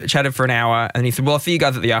show, chatted for an hour, and he said, well, I'll see you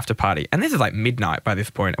guys at the after party. And this is like midnight by this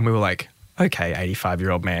point, and we were like, okay,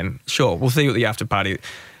 85-year-old man, sure, we'll see you at the after party.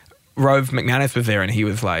 Rove McManus was there, and he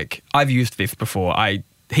was like, I've used this before.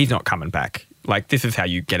 He's not coming back. Like, this is how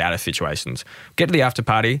you get out of situations. Get to the after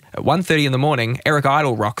party. At 1:30 in the morning, Eric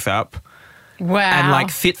Idle rocks up. Wow. And,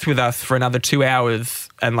 like, sits with us for another 2 hours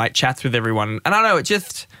and, like, chats with everyone. And I don't know,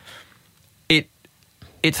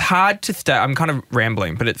 it's hard to stay... I'm kind of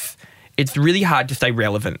rambling, but it's really hard to stay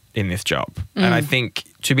relevant in this job. Mm. And I think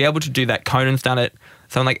to be able to do that, Conan's done it,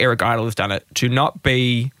 someone like Eric Idle has done it, to not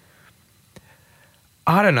be...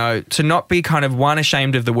 I don't know, to not be kind of, one,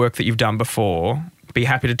 ashamed of the work that you've done before... be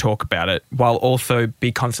happy to talk about it, while also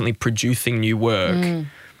be constantly producing new work. Mm.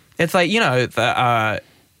 It's like,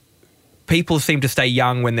 people seem to stay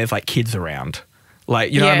young when there's like kids around.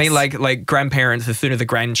 Like, you know what I mean? Like grandparents, as soon as a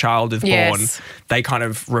grandchild is born, they kind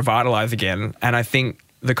of revitalize again. And I think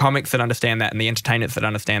the comics that understand that, and the entertainers that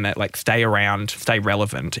understand that, like, stay around, stay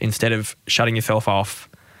relevant, instead of shutting yourself off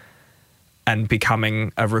and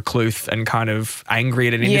becoming a recluse and kind of angry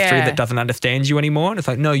at an industry that doesn't understand you anymore. And it's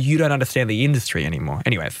like, no, you don't understand the industry anymore.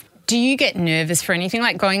 Anyways. Do you get nervous for anything?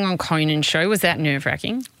 Like going on Conan's show, was that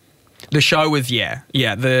nerve-wracking? The show was, yeah.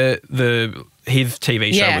 His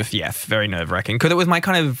TV show was, yes, very nerve-wracking. Because it was my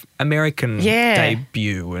kind of American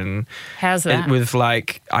debut. And how's that? It was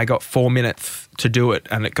like, I got 4 minutes to do it,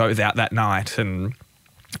 and it goes out that night. And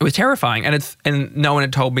it was terrifying. And no one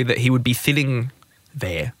had told me that he would be sitting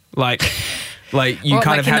there. Like you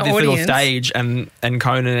kind of had this little stage, and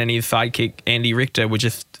Conan and his sidekick Andy Richter were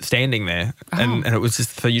just standing there, and it was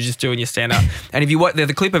just, so you're just doing your stand up. And if you watch, there's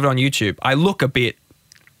a clip of it on YouTube. I look a bit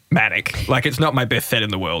manic, like it's not my best set in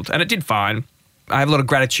the world, and it did fine. I have a lot of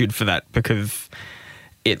gratitude for that, because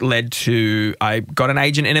it led to, I got an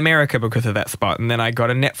agent in America because of that spot, and then I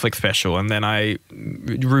got a Netflix special, and then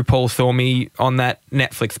RuPaul saw me on that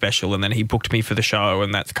Netflix special, and then he booked me for the show,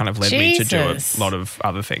 and that's kind of led me to do a lot of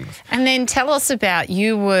other things. And then tell us about,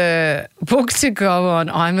 you were booked to go on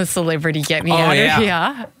I'm a Celebrity, Get Me Out of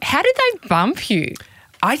Here. How did they bump you?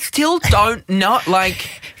 I still don't know,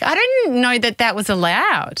 like... I didn't know that was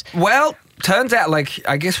allowed. Well, turns out, like,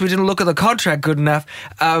 I guess we didn't look at the contract good enough.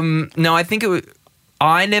 No, I think it was...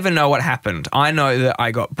 I never know what happened. I know that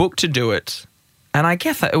I got booked to do it, and I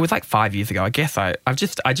guess it was like 5 years ago. I guess I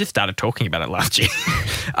just started talking about it last year.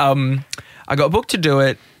 I got booked to do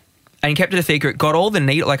it and kept it a secret. Got all the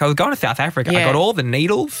needles. Like, I was going to South Africa. Yeah. I got all the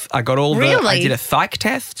needles. I got all Really? I did a psych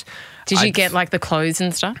test. Did you get like the clothes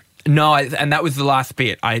and stuff? No, and that was the last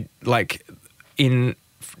bit. In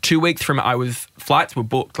 2 weeks from it, flights were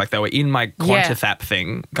booked. Like, they were in my Qantas app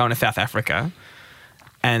thing, going to South Africa.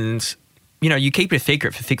 And, you know, you keep it a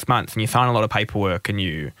secret for 6 months and you sign a lot of paperwork and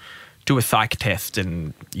you do a psych test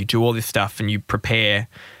and you do all this stuff and you prepare.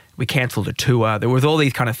 We cancelled a tour. There was all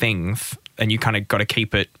these kind of things and you kind of got to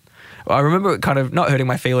keep it. I remember it kind of not hurting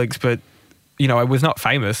my feelings, but, you know, I was not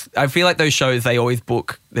famous. I feel like those shows, they always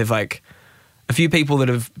book, there's like a few people that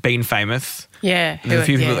have been famous. Yeah. There's a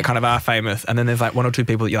few people that kind of are famous. And then there's like one or two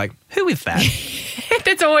people that you're like, who is that?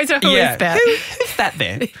 That's always a who is that. Who's that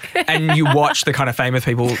there? And you watch the kind of famous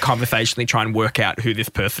people conversationally try and work out who this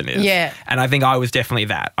person is. Yeah. And I think I was definitely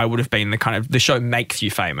that. I would have been the show makes you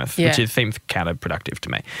famous, which seems counterproductive to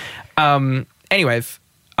me. Anyways,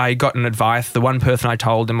 I got an advice. The one person I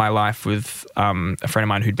told in my life was a friend of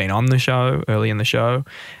mine who'd been on the show, early in the show.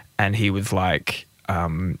 And he was like,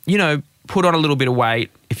 you know, put on a little bit of weight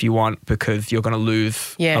if you want because you're going to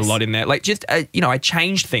lose a lot in there. Like just, you know, I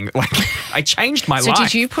changed things. Like I changed my life. So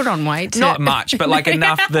did you put on weight? Not much, but like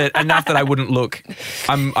enough that I wouldn't look.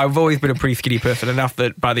 I've always been a pretty skinny person. Enough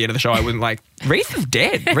that by the end of the show I wasn't like, Rhys is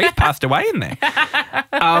dead. Rhys passed away in there.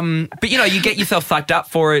 But you know, you get yourself psyched up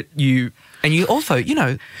for it. You also, you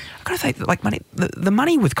know, I've got to say, like money. The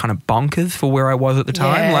money was kind of bonkers for where I was at the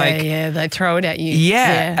time. They throw it at you.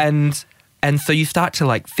 Yeah. And so you start to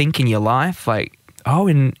like think in your life, like, oh,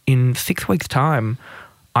 in 6 weeks' time,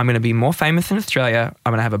 I'm going to be more famous in Australia.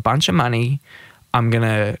 I'm going to have a bunch of money. I'm going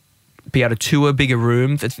to be able to tour bigger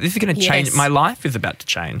rooms. This is going to change. My life is about to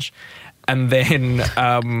change. And then,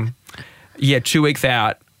 2 weeks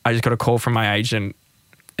out, I just got a call from my agent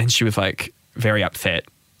and she was like very upset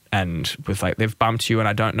and was like, they've bumped you and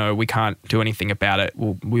I don't know, we can't do anything about it.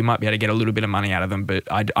 Well, we might be able to get a little bit of money out of them, but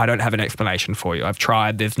I don't have an explanation for you. I've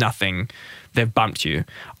tried, there's nothing. They've bumped you.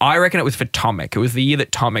 I reckon it was for Tomic. It was the year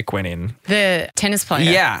that Tomic went in. The tennis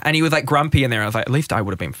player. Yeah, and he was like grumpy in there. I was like, at least I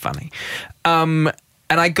would have been funny. And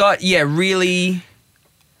I got, really,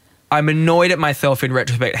 I'm annoyed at myself in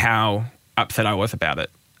retrospect how upset I was about it.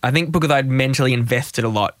 I think because I'd mentally invested a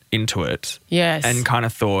lot into it. Yes. And kind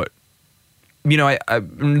of thought, you know,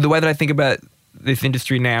 the way that I think about this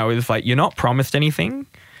industry now is like, you're not promised anything.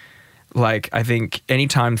 Like, I think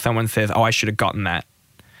anytime someone says, oh, I should have gotten that,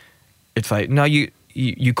 it's like, no, you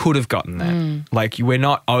could have gotten that. Like, we're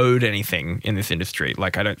not owed anything in this industry.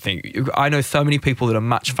 Like, I know so many people that are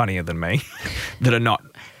much funnier than me that are not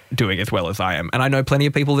doing as well as I am. And I know plenty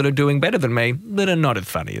of people that are doing better than me that are not as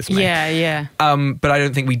funny as me. Yeah. But I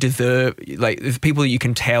don't think we deserve, like, there's people that you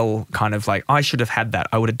can tell kind of like, I should have had that.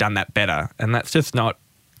 I would have done that better. And that's just not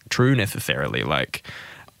true necessarily. Like,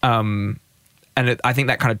 I think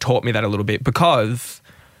that kind of taught me that a little bit because,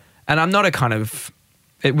 and I'm not a kind of,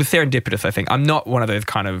 it was serendipitous, I think. I'm not one of those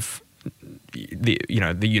kind of,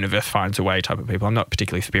 the universe finds a way type of people. I'm not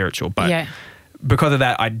particularly spiritual, but because of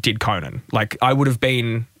that, I did Conan. Like, I would have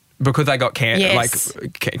been, because I got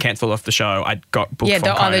cancelled off the show, I got booked for Conan.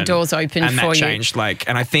 Yeah, the other doors opened for you. And that changed,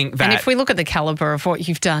 and I think that... And if we look at the calibre of what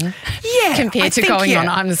you've done compared to going on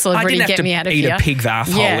I'm the Celebrity, Get Me Out of Here. I didn't have to eat a pig's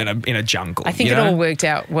asshole in a jungle. I think it all worked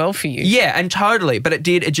out well for you. Yeah, and totally. But it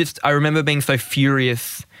did, I remember being so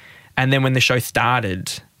furious. And then when the show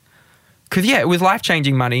started, because it was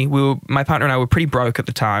life-changing money. My partner and I were pretty broke at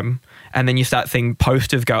the time. And then you start seeing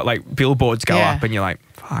posters go, like billboards go up, and you're like,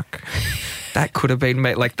 fuck, that could have been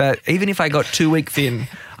me. Like that. Even if I got 2 weeks in,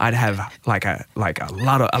 I'd have like a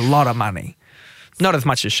lot of money. Not as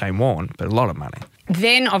much as Shane Warne, but a lot of money.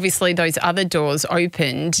 Then obviously those other doors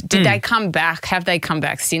opened. Did they come back? Have they come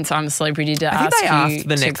back since I'm a Celebrity to I ask think they you asked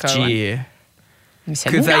the next year. You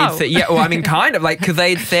said no. Kind of like, because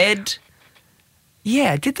they'd said,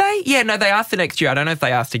 did they? Yeah, no, they asked the next year. I don't know if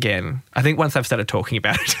they asked again. I think once I've started talking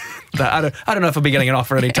about it, but I don't know if I'll be getting an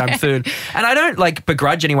offer anytime soon. And I don't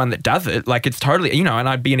begrudge anyone that does it. Like, it's totally, and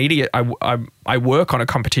I'd be an idiot. I work on a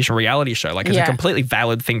competition reality show. Like, it's a completely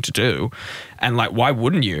valid thing to do. And like, why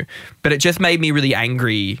wouldn't you? But it just made me really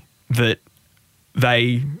angry that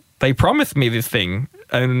they promised me this thing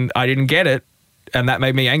and I didn't get it. And that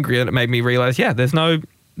made me angry, and it made me realise, there's no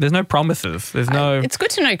there's no promises. There's no. It's good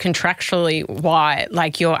to know contractually why,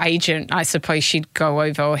 like your agent, I suppose she'd go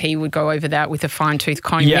over or he would go over that with a fine-tooth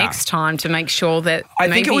comb next time to make sure that I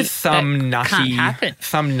think it was some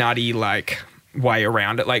nutty like way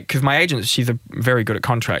around it. Like, because my agent, she's very good at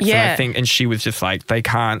contracts. Yeah. And she was just like, they've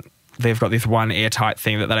got this one airtight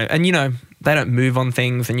thing that they don't, and they don't move on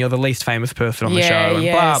things, and you're the least famous person on the show, and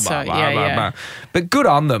blah, blah, blah, blah. But good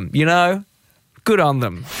on them, Good on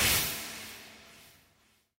them.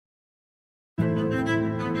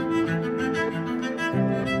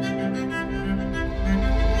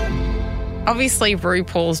 Obviously,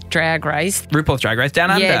 RuPaul's Drag Race. Down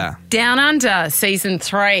Under. Yeah, Down Under, season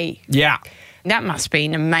 3. Yeah. That must be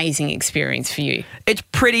an amazing experience for you. It's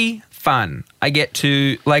pretty fun. I get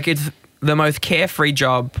to, it's the most carefree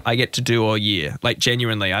job I get to do all year. Like,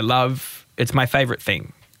 genuinely, it's my favourite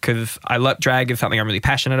thing because drag is something I'm really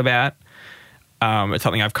passionate about. It's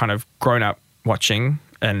something I've kind of grown up watching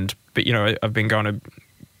but I've been going to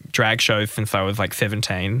drag shows since I was like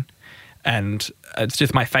 17 and it's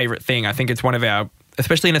just my favourite thing. I think it's one of our,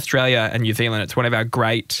 especially in Australia and New Zealand, it's one of our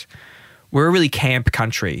we're a really camp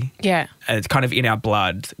country. Yeah. And it's kind of in our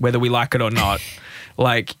blood, whether we like it or not.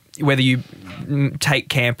 Like, whether you take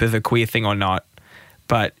camp as a queer thing or not.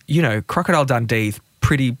 But, Crocodile Dundee's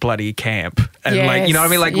pretty bloody camp. And you know what I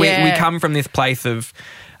mean? Like, we come from this place of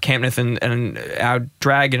campness and our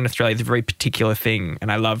drag in Australia is a very particular thing.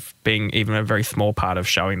 And I love being even a very small part of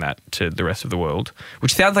showing that to the rest of the world,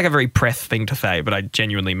 which sounds like a very press thing to say, but I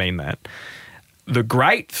genuinely mean that. The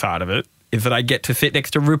great side of it is that I get to sit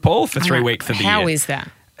next to RuPaul for 3 weeks of the year. How is that?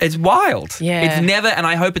 It's wild. Yeah. It's never, and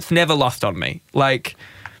I hope it's never lost on me. Like,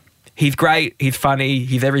 he's great, he's funny,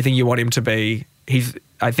 he's everything you want him to be.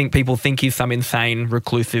 I think people think he's some insane,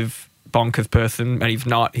 reclusive, bonkers person, and he's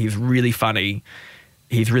not. He's really funny.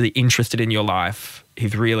 He's really interested in your life.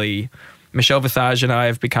 Michelle Visage and I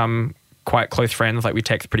have become quite close friends. Like, we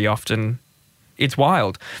text pretty often. It's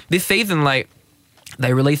wild. This season,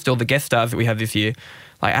 they released all the guest stars that we had this year.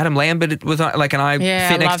 Like, Adam Lambert was on, and I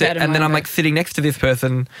sit next to, and then I'm sitting next to this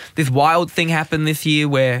person. This wild thing happened this year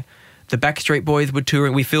where the Backstreet Boys were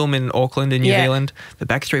touring. We film in Auckland in New Zealand. The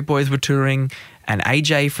Backstreet Boys were touring, and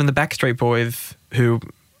AJ from the Backstreet Boys, who,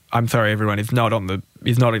 I'm sorry everyone, is not in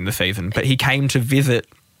the season, but he came to visit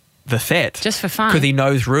the set. Just for fun. Because he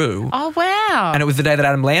knows Ru. Oh, wow. And it was the day that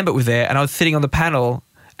Adam Lambert was there, and I was sitting on the panel,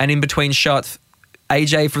 and in between shots,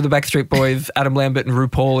 AJ from the Backstreet Boys, Adam Lambert and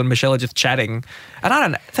RuPaul and Michelle are just chatting. And I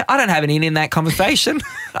don't have an in that conversation.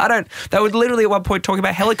 They would literally at one point talking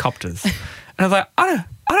about helicopters. And I was like, I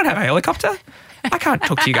don't have a helicopter. I can't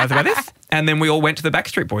talk to you guys about this. And then we all went to the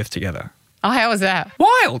Backstreet Boys together. Oh, how was that?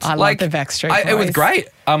 Wild. I love the Backstreet Boys. It was great.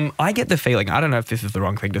 I get the feeling, I don't know if this is the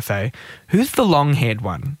wrong thing to say, who's the long-haired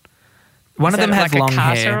one? One of them has long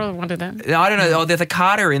hair. Or one of them? I don't know. Oh, there's a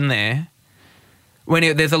Carter in there.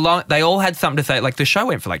 They all had something to say. Like, the show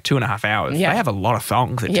went for 2.5 hours. Yeah. They have a lot of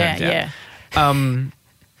songs, it turns out. Yeah.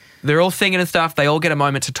 They're all singing and stuff. They all get a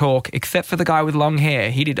moment to talk, except for the guy with long hair.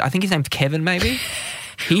 I think his name's Kevin, maybe.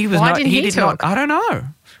 Why didn't he talk? I don't know.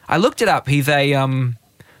 I looked it up. He's a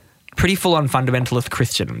pretty full-on fundamentalist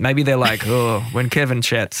Christian. Maybe they're like, when Kevin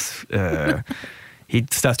chats, he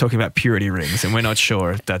starts talking about purity rings, and we're not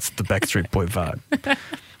sure if that's the Backstreet Boy vibe.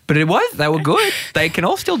 But they were good. They can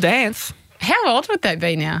all still dance. How old would they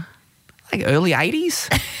be now? Like early 80s.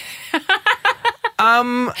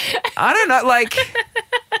 I don't know.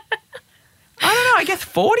 I guess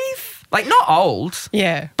 40s. Not old.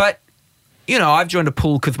 Yeah. But, I've joined a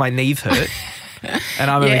pool because my knees hurt. And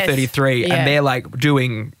I'm only 33. Yeah. And they're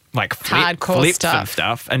doing hardcore flips stuff and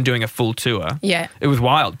stuff and doing a full tour. Yeah. It was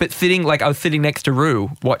wild. But I was sitting next to Ru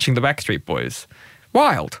watching the Backstreet Boys.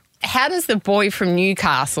 Wild. How does the boy from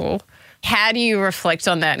Newcastle, how do you reflect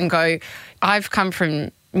on that and go, I've come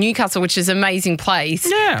from Newcastle, which is an amazing place,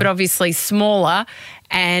 but obviously smaller,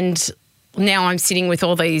 and now I'm sitting with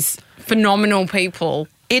all these phenomenal people.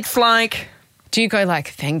 It's like... Do you go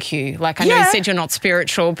thank you? I know you said you're not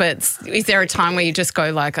spiritual, but is there a time where you just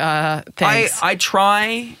go thanks? I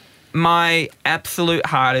try my absolute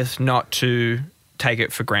hardest not to take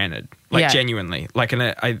it for granted, genuinely.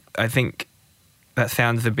 And I think that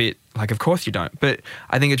sounds a bit of course you don't, but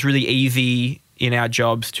I think it's really easy in our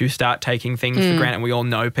jobs to start taking things for granted. And we all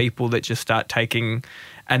know people that just start taking,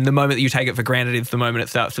 and the moment that you take it for granted is the moment it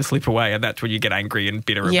starts to slip away, and that's when you get angry and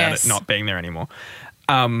bitter about it not being there anymore.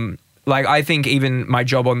 I think even my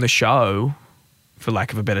job on the show, for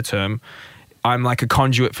lack of a better term, I'm a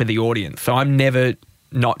conduit for the audience. So I'm never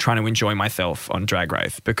not trying to enjoy myself on Drag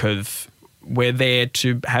Race, because we're there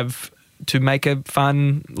to make a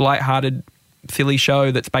fun, lighthearted, silly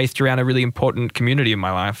show that's based around a really important community in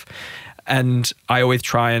my life. And I always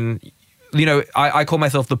try and, you know, I call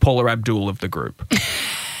myself the Paula Abdul of the group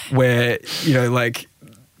where, you know, like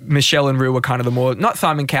Michelle and Rue are kind of the more, not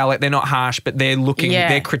Simon Cowell, they're not harsh, but they're looking,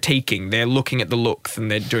 they're critiquing, they're looking at the looks and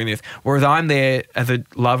they're doing this. Whereas I'm there as a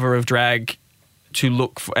lover of drag to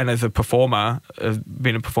look for, and as a performer, I've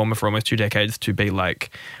been a performer for almost 2 decades, to be like,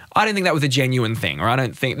 I don't think that was a genuine thing, or I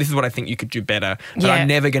don't think, this is what I think you could do better. But I'm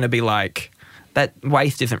never going to be like, that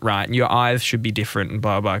waist isn't right and your eyes should be different and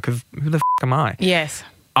blah, blah, because who the am I? Yes.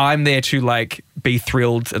 I'm there to like be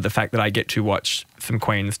thrilled at the fact that I get to watch some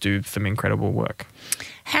queens do some incredible work.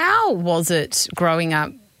 How was it growing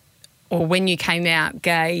up, or when you came out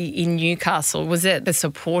gay in Newcastle? Was it the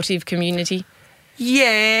supportive community?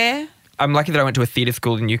 Yeah. I'm lucky that I went to a theatre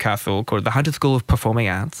school in Newcastle called the Hunter School of Performing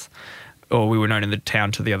Arts, or we were known in the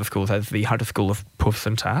town to the other schools as the Hunter School of Puffs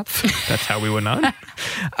and Tarts. That's how we were known.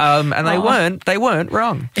 And they weren't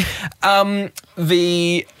wrong.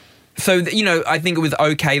 So, you know, I think it was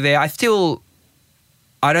okay there. I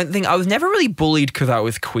was never really bullied because I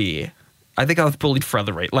was queer. I think I was bullied for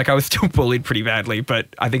other reasons. Like, I was still bullied pretty badly, but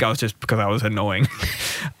I think I was just because I was annoying.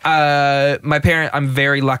 I'm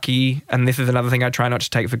very lucky, and this is another thing I try not to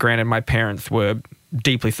take for granted. My parents were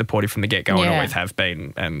deeply supportive from the get-go and always have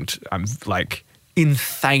been, and I'm, like,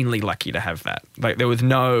 insanely lucky to have that. Like, there was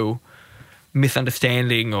no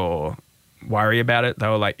misunderstanding or worry about it. They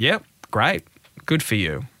were like, yep, great, good for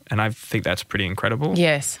you. And I think that's pretty incredible.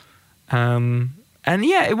 Yes. And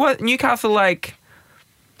yeah, it was Newcastle, like,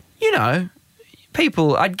 you know,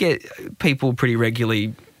 I'd get people pretty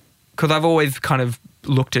regularly, because I've always kind of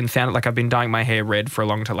looked and sounded like I've been dyeing my hair red for a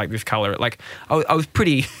long time, like this colour. Like, I was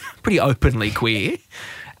pretty openly queer.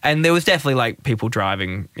 And there was definitely, like, people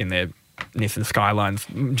driving in their Nissan Skylines,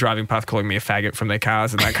 driving past calling me a faggot from their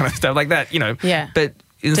cars and that kind of stuff like that, you know. Yeah. But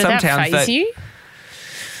in Did some that towns faze you?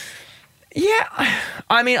 Yeah.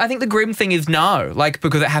 I mean, I think the grim thing is no, like,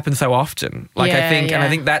 because it happens so often. Like, and I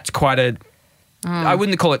think that's quite I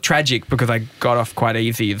wouldn't call it tragic, because I got off quite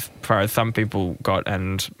easy as far as some people got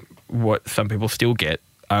and what some people still get.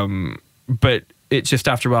 But it's just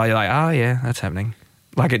after a while you're like, oh yeah, that's happening.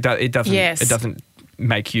 Like, it doesn't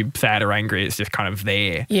make you sad or angry. It's just kind of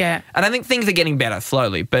there. Yeah. And I think things are getting better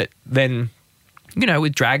slowly. But then, you know,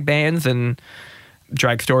 with drag bands and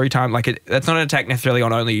drag story time, like, that's not an attack necessarily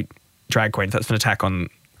on only drag queens. That's an attack on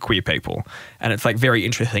queer people. And it's, like, very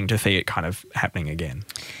interesting to see it kind of happening again.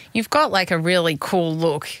 You've got, like, a really cool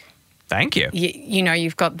look. Thank you. You know,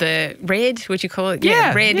 you've got the red, would you call it?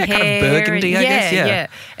 Yeah, red hair. kind of burgundy, I guess. Yeah.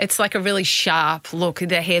 It's like a really sharp look.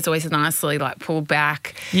 The hair's always nicely, like, pulled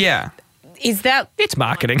back. Yeah. Is that... It's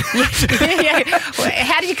marketing. Yeah.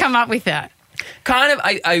 How did you come up with that? Kind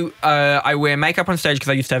of, I wear makeup on stage because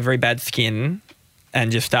I used to have very bad skin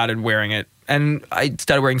and just started wearing it. And I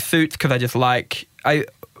started wearing suits because I just like... when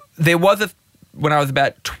I was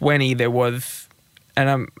about 20, there was...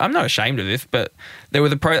 And I'm not ashamed of this, but there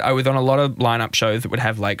was I was on a lot of lineup shows that would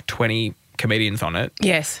have like 20 comedians on it.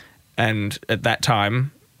 Yes. And at that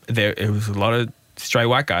time, it was a lot of straight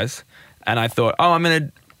white guys. And I thought, I'm going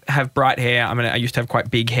to have bright hair. I used to have quite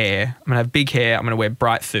big hair. I'm going to have big hair. I'm going to wear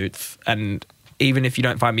bright suits. And even if you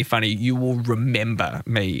don't find me funny, you will remember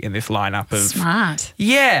me in this lineup of... Smart.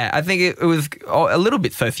 Yeah, I think it was a little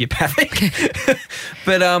bit sociopathic.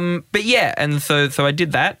 but yeah, and so I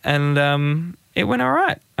did that, and it went all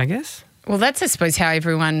right, I guess. Well, that's, I suppose, how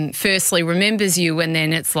everyone firstly remembers you, and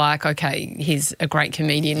then it's like, okay, he's a great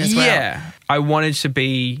comedian as well. Yeah. I wanted to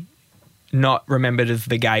be not remembered as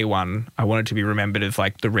the gay one. I wanted to be remembered as,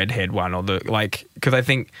 like, the redhead one, or the, like, because I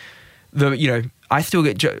think I still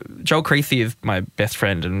get Joel Creasy is my best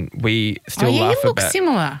friend, and we still laugh about. You look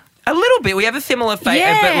similar. A little bit. We have a similar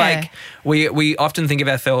face, but like we often think of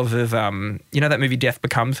ourselves as you know that movie Death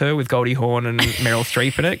Becomes Her with Goldie Hawn and Meryl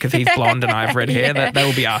Streep in it, because he's blonde and I have red hair. That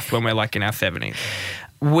will be us when we're like in our 70s.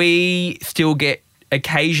 We still get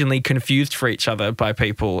occasionally confused for each other by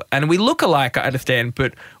people, and we look alike, I understand,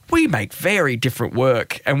 but we make very different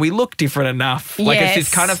work, and we look different enough. Like, it's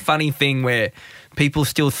this kind of funny thing where people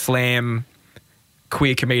still slam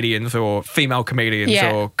queer comedians or female comedians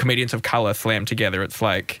or comedians of colour slammed together. It's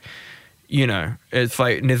like, you know, it's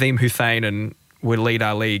like Nazeem Hussain and Waleed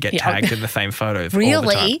Ali get tagged in the same photos.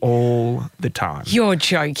 Really? All the time. You're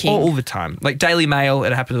joking. All the time. Like Daily Mail,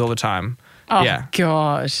 it happens all the time. Oh, yeah.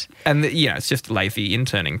 God. And, it's just lazy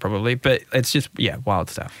interning probably, but it's just, wild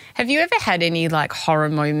stuff. Have you ever had any, like, horror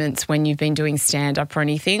moments when you've been doing stand-up or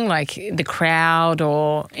anything? Like the crowd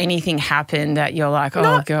or anything happen that you're like,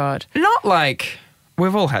 God. Not like...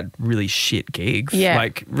 We've all had really shit gigs,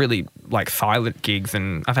 like really like silent gigs,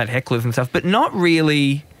 and I've had hecklers and stuff, but not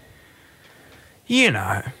really,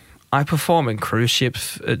 I perform in cruise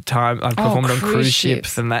ships at times. I've performed on cruise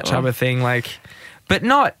ships and that type of thing. Like, but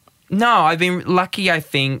no, I've been lucky, I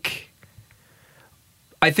think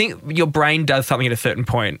your brain does something at a certain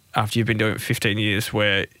point after you've been doing it for 15 years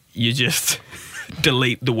where you just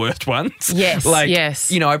delete the worst ones.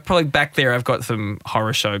 Yes, You know, I probably back there I've got some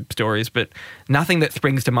horror show stories, but nothing that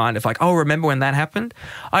springs to mind of like, oh, remember when that happened?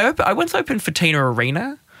 I once opened for Tina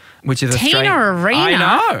Arena, which is Tina Arena? I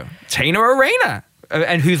know. Tina Arena.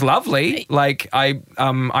 And who's lovely. Like I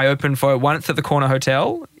opened for once at the Corner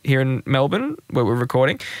Hotel here in Melbourne where we're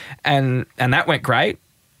recording and that went great.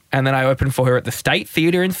 And then I opened for her at the State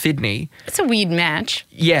Theatre in Sydney. It's a weird match.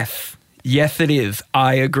 Yes, it is.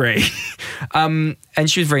 I agree. And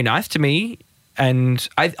she was very nice to me. And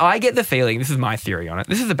I get the feeling, this is my theory on it.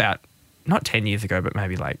 This is about not 10 years ago, but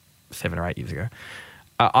maybe like 7 or 8 years ago.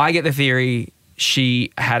 I get the theory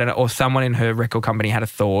she had or someone in her record company had a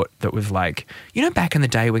thought that was like, you know, back in the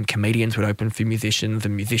day when comedians would open for musicians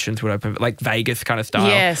and musicians would open, like Vegas kind of style.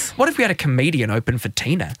 Yes. What if we had a comedian open for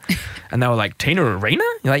Tina? And they were like, Tina Arena?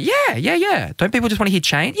 You're like, yeah. Don't people just want to hear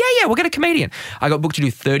change? Yeah, we'll get a comedian. I got booked to do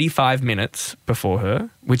 35 minutes before her,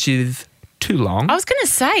 which is too long. I was going to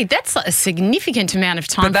say, that's a significant amount of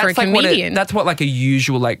time for a comedian. That's what like a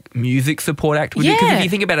usual like music support act would do. Because if you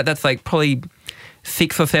think about it, that's like probably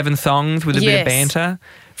 6 or 7 songs with a bit of banter.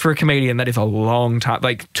 For a comedian, that is a long time.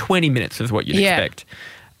 Like 20 minutes is what you'd expect.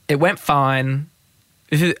 It went fine.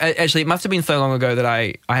 Actually, it must have been so long ago that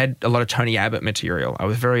I had a lot of Tony Abbott material. I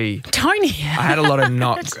was very... Tony I had a lot of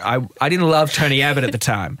not... I didn't love Tony Abbott at the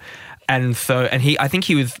time. And I think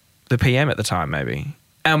he was the PM at the time maybe.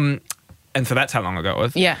 And so that's how long ago it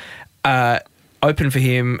was. Yeah. Open for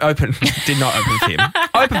him. Did not open for him.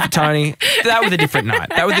 Open for Tony. That was a different night.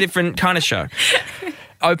 That was a different kind of show.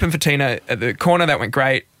 Open for Tina at the Corner. That went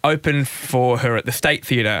great. Open for her at the State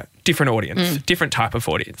Theatre. Different audience. Different type of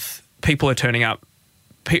audience. People are turning up.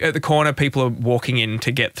 At the Corner, people are walking in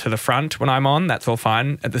to get to the front when I'm on. That's all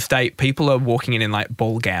fine. At the State, people are walking in like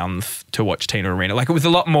ball gowns to watch Tina Arena. Like it was a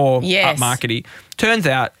lot more upmarkety. Turns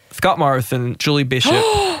out Scott Morrison, Julie Bishop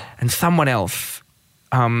and someone else,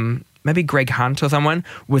 maybe Greg Hunt or someone,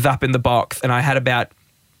 was up in the box and I had about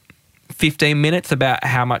 15 minutes about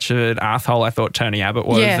how much of an asshole I thought Tony Abbott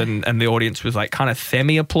was and the audience was like kind of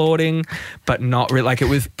semi-applauding but not really. Like it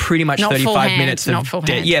was pretty much not 35 minutes of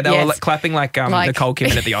dead. Yeah, they were like clapping like Nicole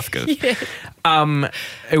Kidman at the Oscars.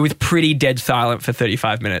 It was pretty dead silent for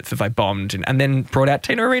 35 minutes as I bombed and then brought out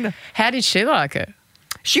Tina Arena. How did she like it?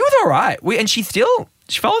 She was all right. And she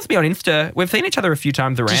follows me on Insta. We've seen each other a few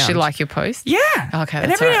times around. Does she like your post? Yeah. Okay,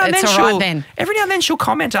 and every now and then Every now and then she'll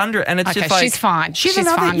comment under it, and it's just like she's fine. She's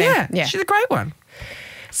fine. Yeah, she's a great one.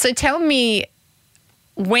 So tell me,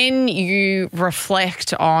 when you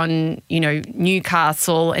reflect on, you know,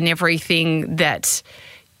 Newcastle and everything that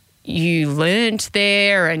you learned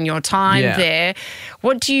there and your time there,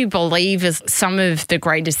 what do you believe is some of the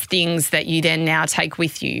greatest things that you then now take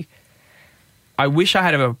with you? I wish I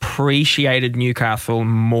had appreciated Newcastle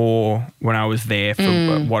more when I was there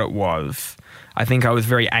for what it was. I think I was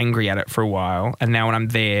very angry at it for a while, and now when I'm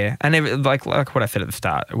there, and like what I said at the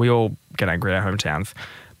start, we all get angry at our hometowns.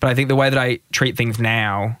 But I think the way that I treat things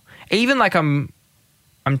now, even like I'm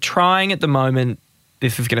trying at the moment.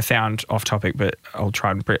 This is going to sound off topic, but I'll try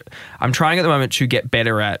and. I'm trying at the moment to get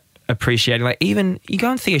better at appreciating. Like even you go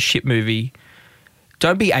and see a shit movie,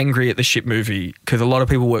 don't be angry at the shit movie because a lot of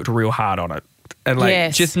people worked real hard on it. And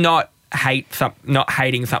like just not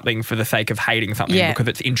hating something for the sake of hating something because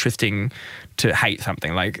it's interesting to hate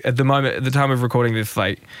something. Like at the time of recording this,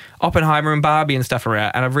 like Oppenheimer and Barbie and stuff are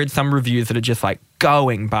out, and I've read some reviews that are just like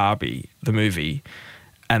going Barbie the movie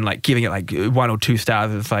and like giving it like 1 or 2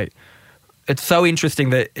 stars. It's like it's so interesting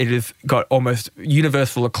that it has got almost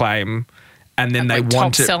universal acclaim. And then they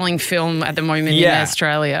want top-selling film at the moment in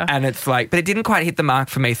Australia. And it's like, but it didn't quite hit the mark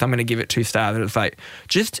for me, so I'm going to give it 2 stars. And it's like,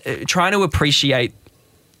 just trying to appreciate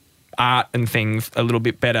art and things a little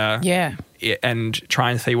bit better. Yeah. And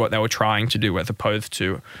try and see what they were trying to do as opposed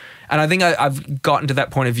to. And I think I've gotten to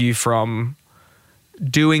that point of view from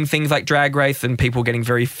doing things like Drag Race and people getting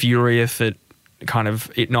very furious at kind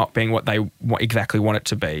of it not being what they exactly want it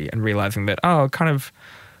to be and realising that,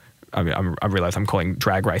 I mean, I realise I'm calling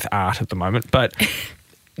Drag Race art at the moment, but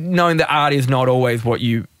knowing that art is not always what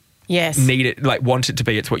you need it, like want it to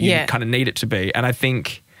be, it's what you kind of need it to be. And I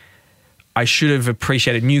think I should have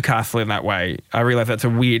appreciated Newcastle in that way. I realise that's a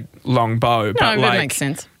weird long bow, but that makes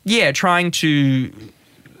sense. Yeah, trying to,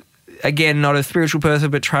 again, not a spiritual person,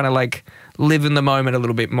 but trying to like live in the moment a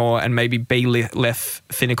little bit more and maybe be less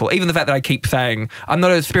cynical. Even the fact that I keep saying I'm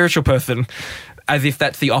not a spiritual person, as if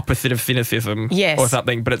that's the opposite of cynicism or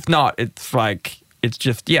something, but it's not. It's like it's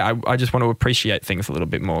just, I just want to appreciate things a little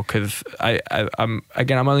bit more because I'm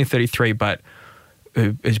only 33, but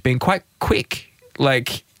it's been quite quick.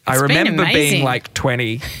 Like, I remember being like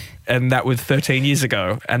 20 and that was 13 years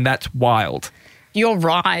ago, and that's wild. Your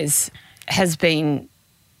rise has been,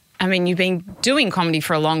 I mean, you've been doing comedy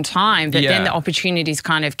for a long time, but then the opportunities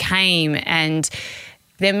kind of came, and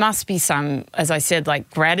there must be some, as I said,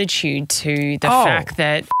 like gratitude to the fact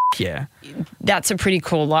that that's a pretty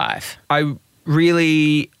cool life. I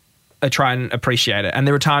really try and appreciate it. And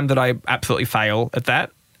there are times that I absolutely fail at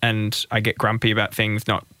that and I get grumpy about things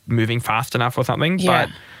not moving fast enough or something. Yeah.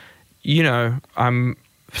 But, you know, I'm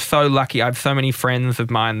so lucky. I have so many friends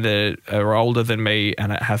of mine that are older than me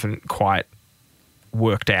and it hasn't quite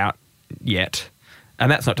worked out yet.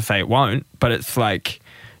 And that's not to say it won't, but it's like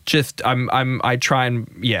just I try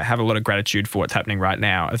and have a lot of gratitude for what's happening right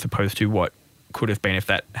now as opposed to what could have been if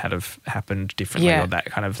that had have happened differently or that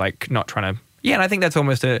kind of like not trying to and I think that's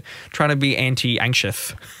almost trying to be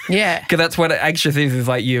anti-anxious. Yeah. Because that's what anxious is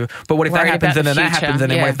like you, but what if that happens and then that happens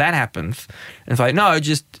and then what if that happens? And it's like, no,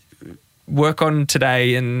 just work on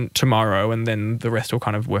today and tomorrow and then the rest will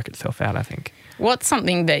kind of work itself out, I think. What's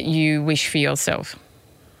something that you wish for yourself?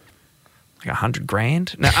 Like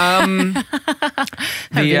 $100,000? No,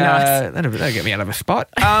 that'd be nice. That'll get me out of a spot.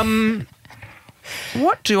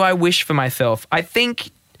 What do I wish for myself? I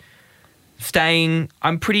think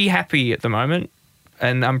I'm pretty happy at the moment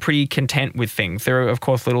and I'm pretty content with things. There are, of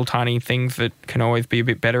course, little tiny things that can always be a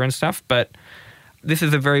bit better and stuff, but this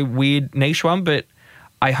is a very weird niche one, but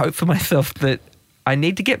I hope for myself that I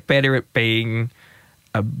need to get better at being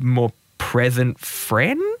a more present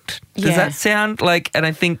friend. Does that sound like, and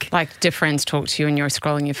I think... Like, do friends talk to you when you're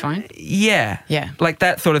scrolling your phone? Yeah. Like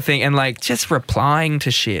that sort of thing. And like just replying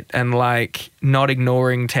to shit and like not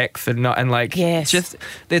ignoring texts and not, and like just,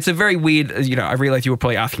 it's a very weird, you know, I realize you were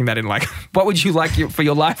probably asking that in like, what would you like for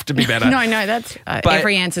your life to be better? No, that's,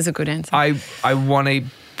 every answer's a good answer. I want to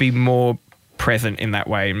be more present in that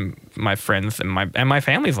way in my friends and my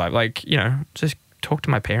family's life. Like, you know, just talk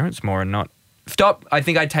to my parents more and not stop. I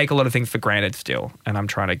think I take a lot of things for granted still, and I'm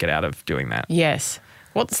trying to get out of doing that. Yes.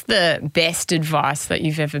 What's the best advice that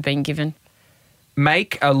you've ever been given?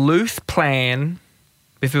 Make a loose plan.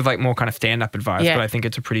 This is like more kind of stand-up advice, but I think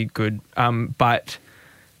it's a pretty good, but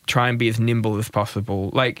try and be as nimble as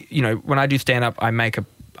possible. Like, you know, when I do stand-up, I'm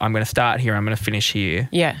going to start here, I'm going to finish here.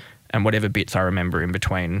 Yeah. And whatever bits I remember in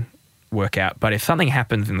between work out. But if something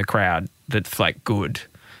happens in the crowd that's like good,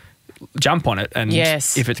 jump on it. And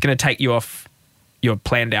if it's going to take you off your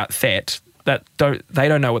planned out set, they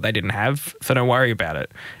don't know what they didn't have, so don't worry about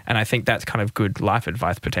it. And I think that's kind of good life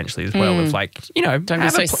advice potentially as well. It's like, you know,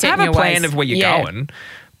 have a plan of where you're going,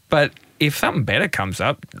 but if something better comes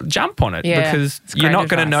up, jump on it because you're not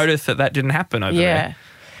going to notice that didn't happen over there.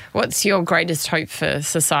 What's your greatest hope for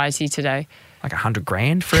society today? Like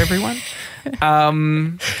 $100,000 for everyone.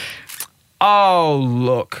 Oh,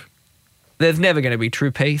 look. There's never going to be true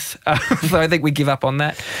peace, so I think we give up on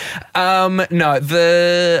that. I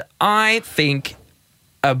think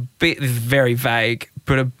a bit, this is very vague,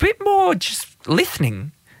 but a bit more just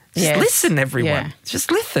listening. Just listen, everyone. Yeah. Just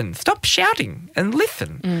listen. Stop shouting and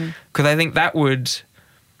listen. Because I think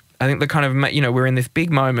the kind of, you know, we're in this big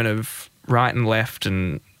moment of right and left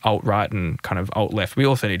and alt-right and kind of alt-left. We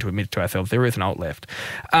also need to admit to ourselves there is an alt-left.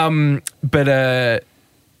 And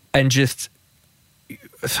just...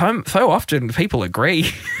 So often people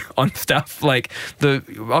agree on stuff. Like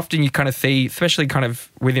often you kind of see, especially kind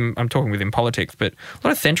of I'm talking within politics, but a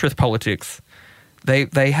lot of centrist politics,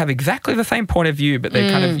 they have exactly the same point of view, but they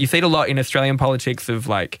kind of, you see it a lot in Australian politics of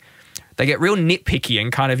like, they get real nitpicky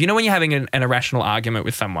and kind of, you know, when you're having an irrational argument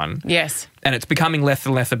with someone. Yes. And it's becoming less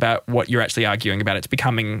and less about what you're actually arguing about. It's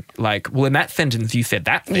becoming like, well, in that sentence you said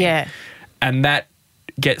that thing. Yeah. And that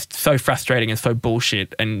gets so frustrating and so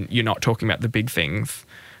bullshit and you're not talking about the big things.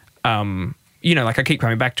 You know, like I keep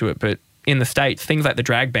coming back to it, but in the States, things like the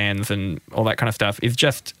drag bans and all that kind of stuff is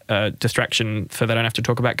just a distraction so they don't have to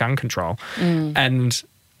talk about gun control. And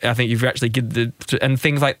I think you've actually and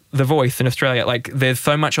things like The Voice in Australia, like there's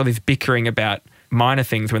so much of this bickering about minor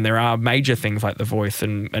things when there are major things like The Voice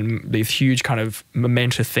and these huge kind of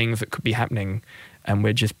momentous things that could be happening. And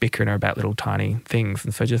we're just bickering about little tiny things.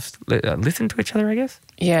 And so just listen to each other, I guess.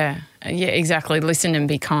 Yeah, exactly. Listen and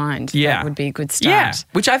be kind. Yeah. That would be a good start. Yeah,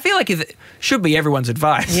 which I feel like should be everyone's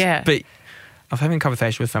advice. Yeah. But I was having a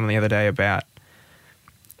conversation with someone the other day about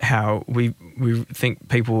how we think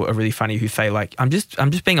people are really funny who say like, I'm just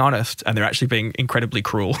being honest, and they're actually being incredibly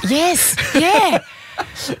cruel. Yes, yeah.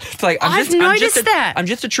 It's like, I've noticed that. I'm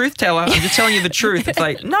just a truth teller. I'm just telling you the truth. It's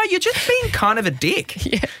like, no, you're just being kind of a dick.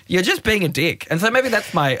 Yeah. You're just being a dick. And so maybe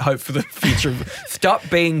that's my hope for the future. Stop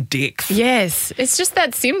being dicks. Yes, it's just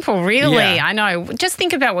that simple, really. Yeah. I know. Just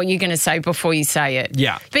think about what you're going to say before you say it.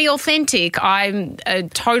 Yeah. Be authentic. I'm a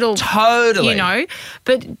total... Totally. You know,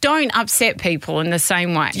 but don't upset people in the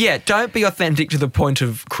same way. Yeah, don't be authentic to the point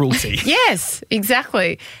of cruelty. Yes,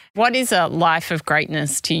 exactly. What is a life of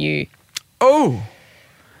greatness to you? Oh.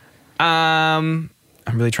 I'm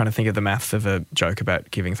really trying to think of the maths of a joke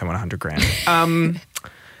about giving someone $100,000.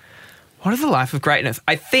 What is a life of greatness?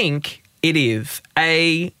 I think it is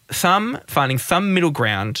finding some middle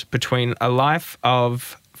ground between a life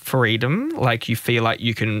of freedom, like you feel like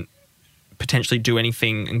you can potentially do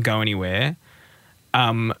anything and go anywhere,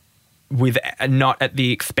 with not at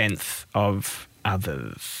the expense of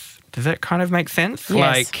others. Does that kind of make sense? Yes.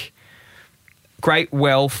 Like great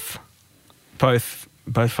wealth, both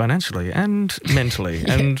financially and mentally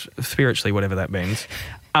and spiritually, whatever that means,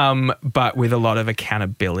 but with a lot of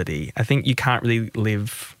accountability. I think you can't really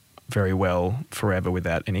live very well forever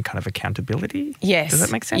without any kind of accountability. Yes. Does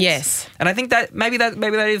that make sense? Yes. And I think that maybe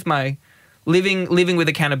that is my living with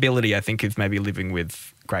accountability, I think, is maybe living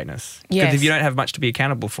with greatness. Yes. Because if you don't have much to be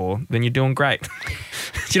accountable for, then you're doing great. Do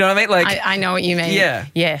you know what I mean? Like, I know what you mean. Yeah.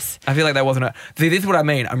 Yes. I feel like that wasn't See, this is what I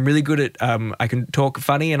mean. I'm really good at, I can talk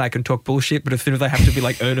funny and I can talk bullshit, but as soon as I have to be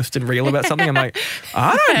like earnest and real about something, I'm like,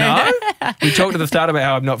 I don't know. We talked at the start about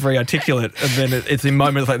how I'm not very articulate, and then it's in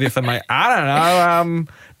moments like this, I'm like, I don't know,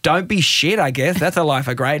 don't be shit, I guess. That's a life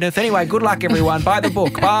of greatness. Anyway, good luck, everyone. Buy the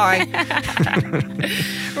book. Bye.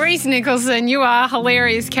 Rhys Nicholson, you are a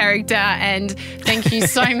hilarious character, and thank you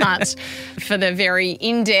so much for the very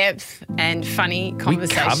in-depth and funny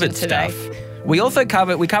conversation we covered today. Stuff. We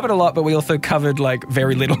covered a lot, but we also covered like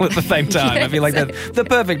very little at the same time. Yeah, I feel like that's the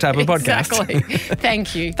perfect type of podcast. Exactly.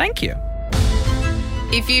 Thank you. Thank you.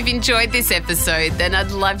 If you've enjoyed this episode, then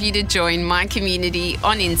I'd love you to join my community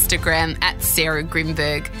on Instagram at Sarah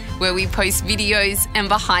Grimberg, where we post videos and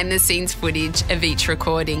behind-the-scenes footage of each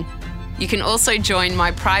recording. You can also join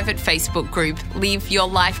my private Facebook group, Live Your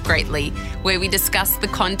Life Greatly, where we discuss the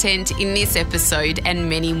content in this episode and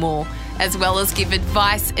many more, as well as give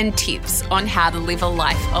advice and tips on how to live a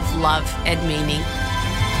life of love and meaning.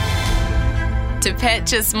 To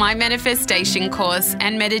purchase my manifestation course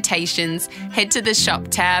and meditations, head to the shop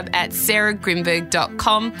tab at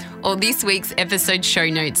sarahgrimberg.com or this week's episode show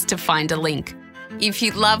notes to find a link. If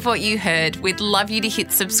you love what you heard, we'd love you to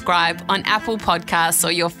hit subscribe on Apple Podcasts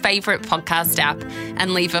or your favourite podcast app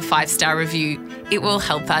and leave a 5-star review. It will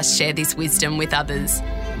help us share this wisdom with others.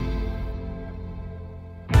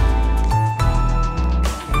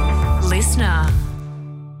 Listener.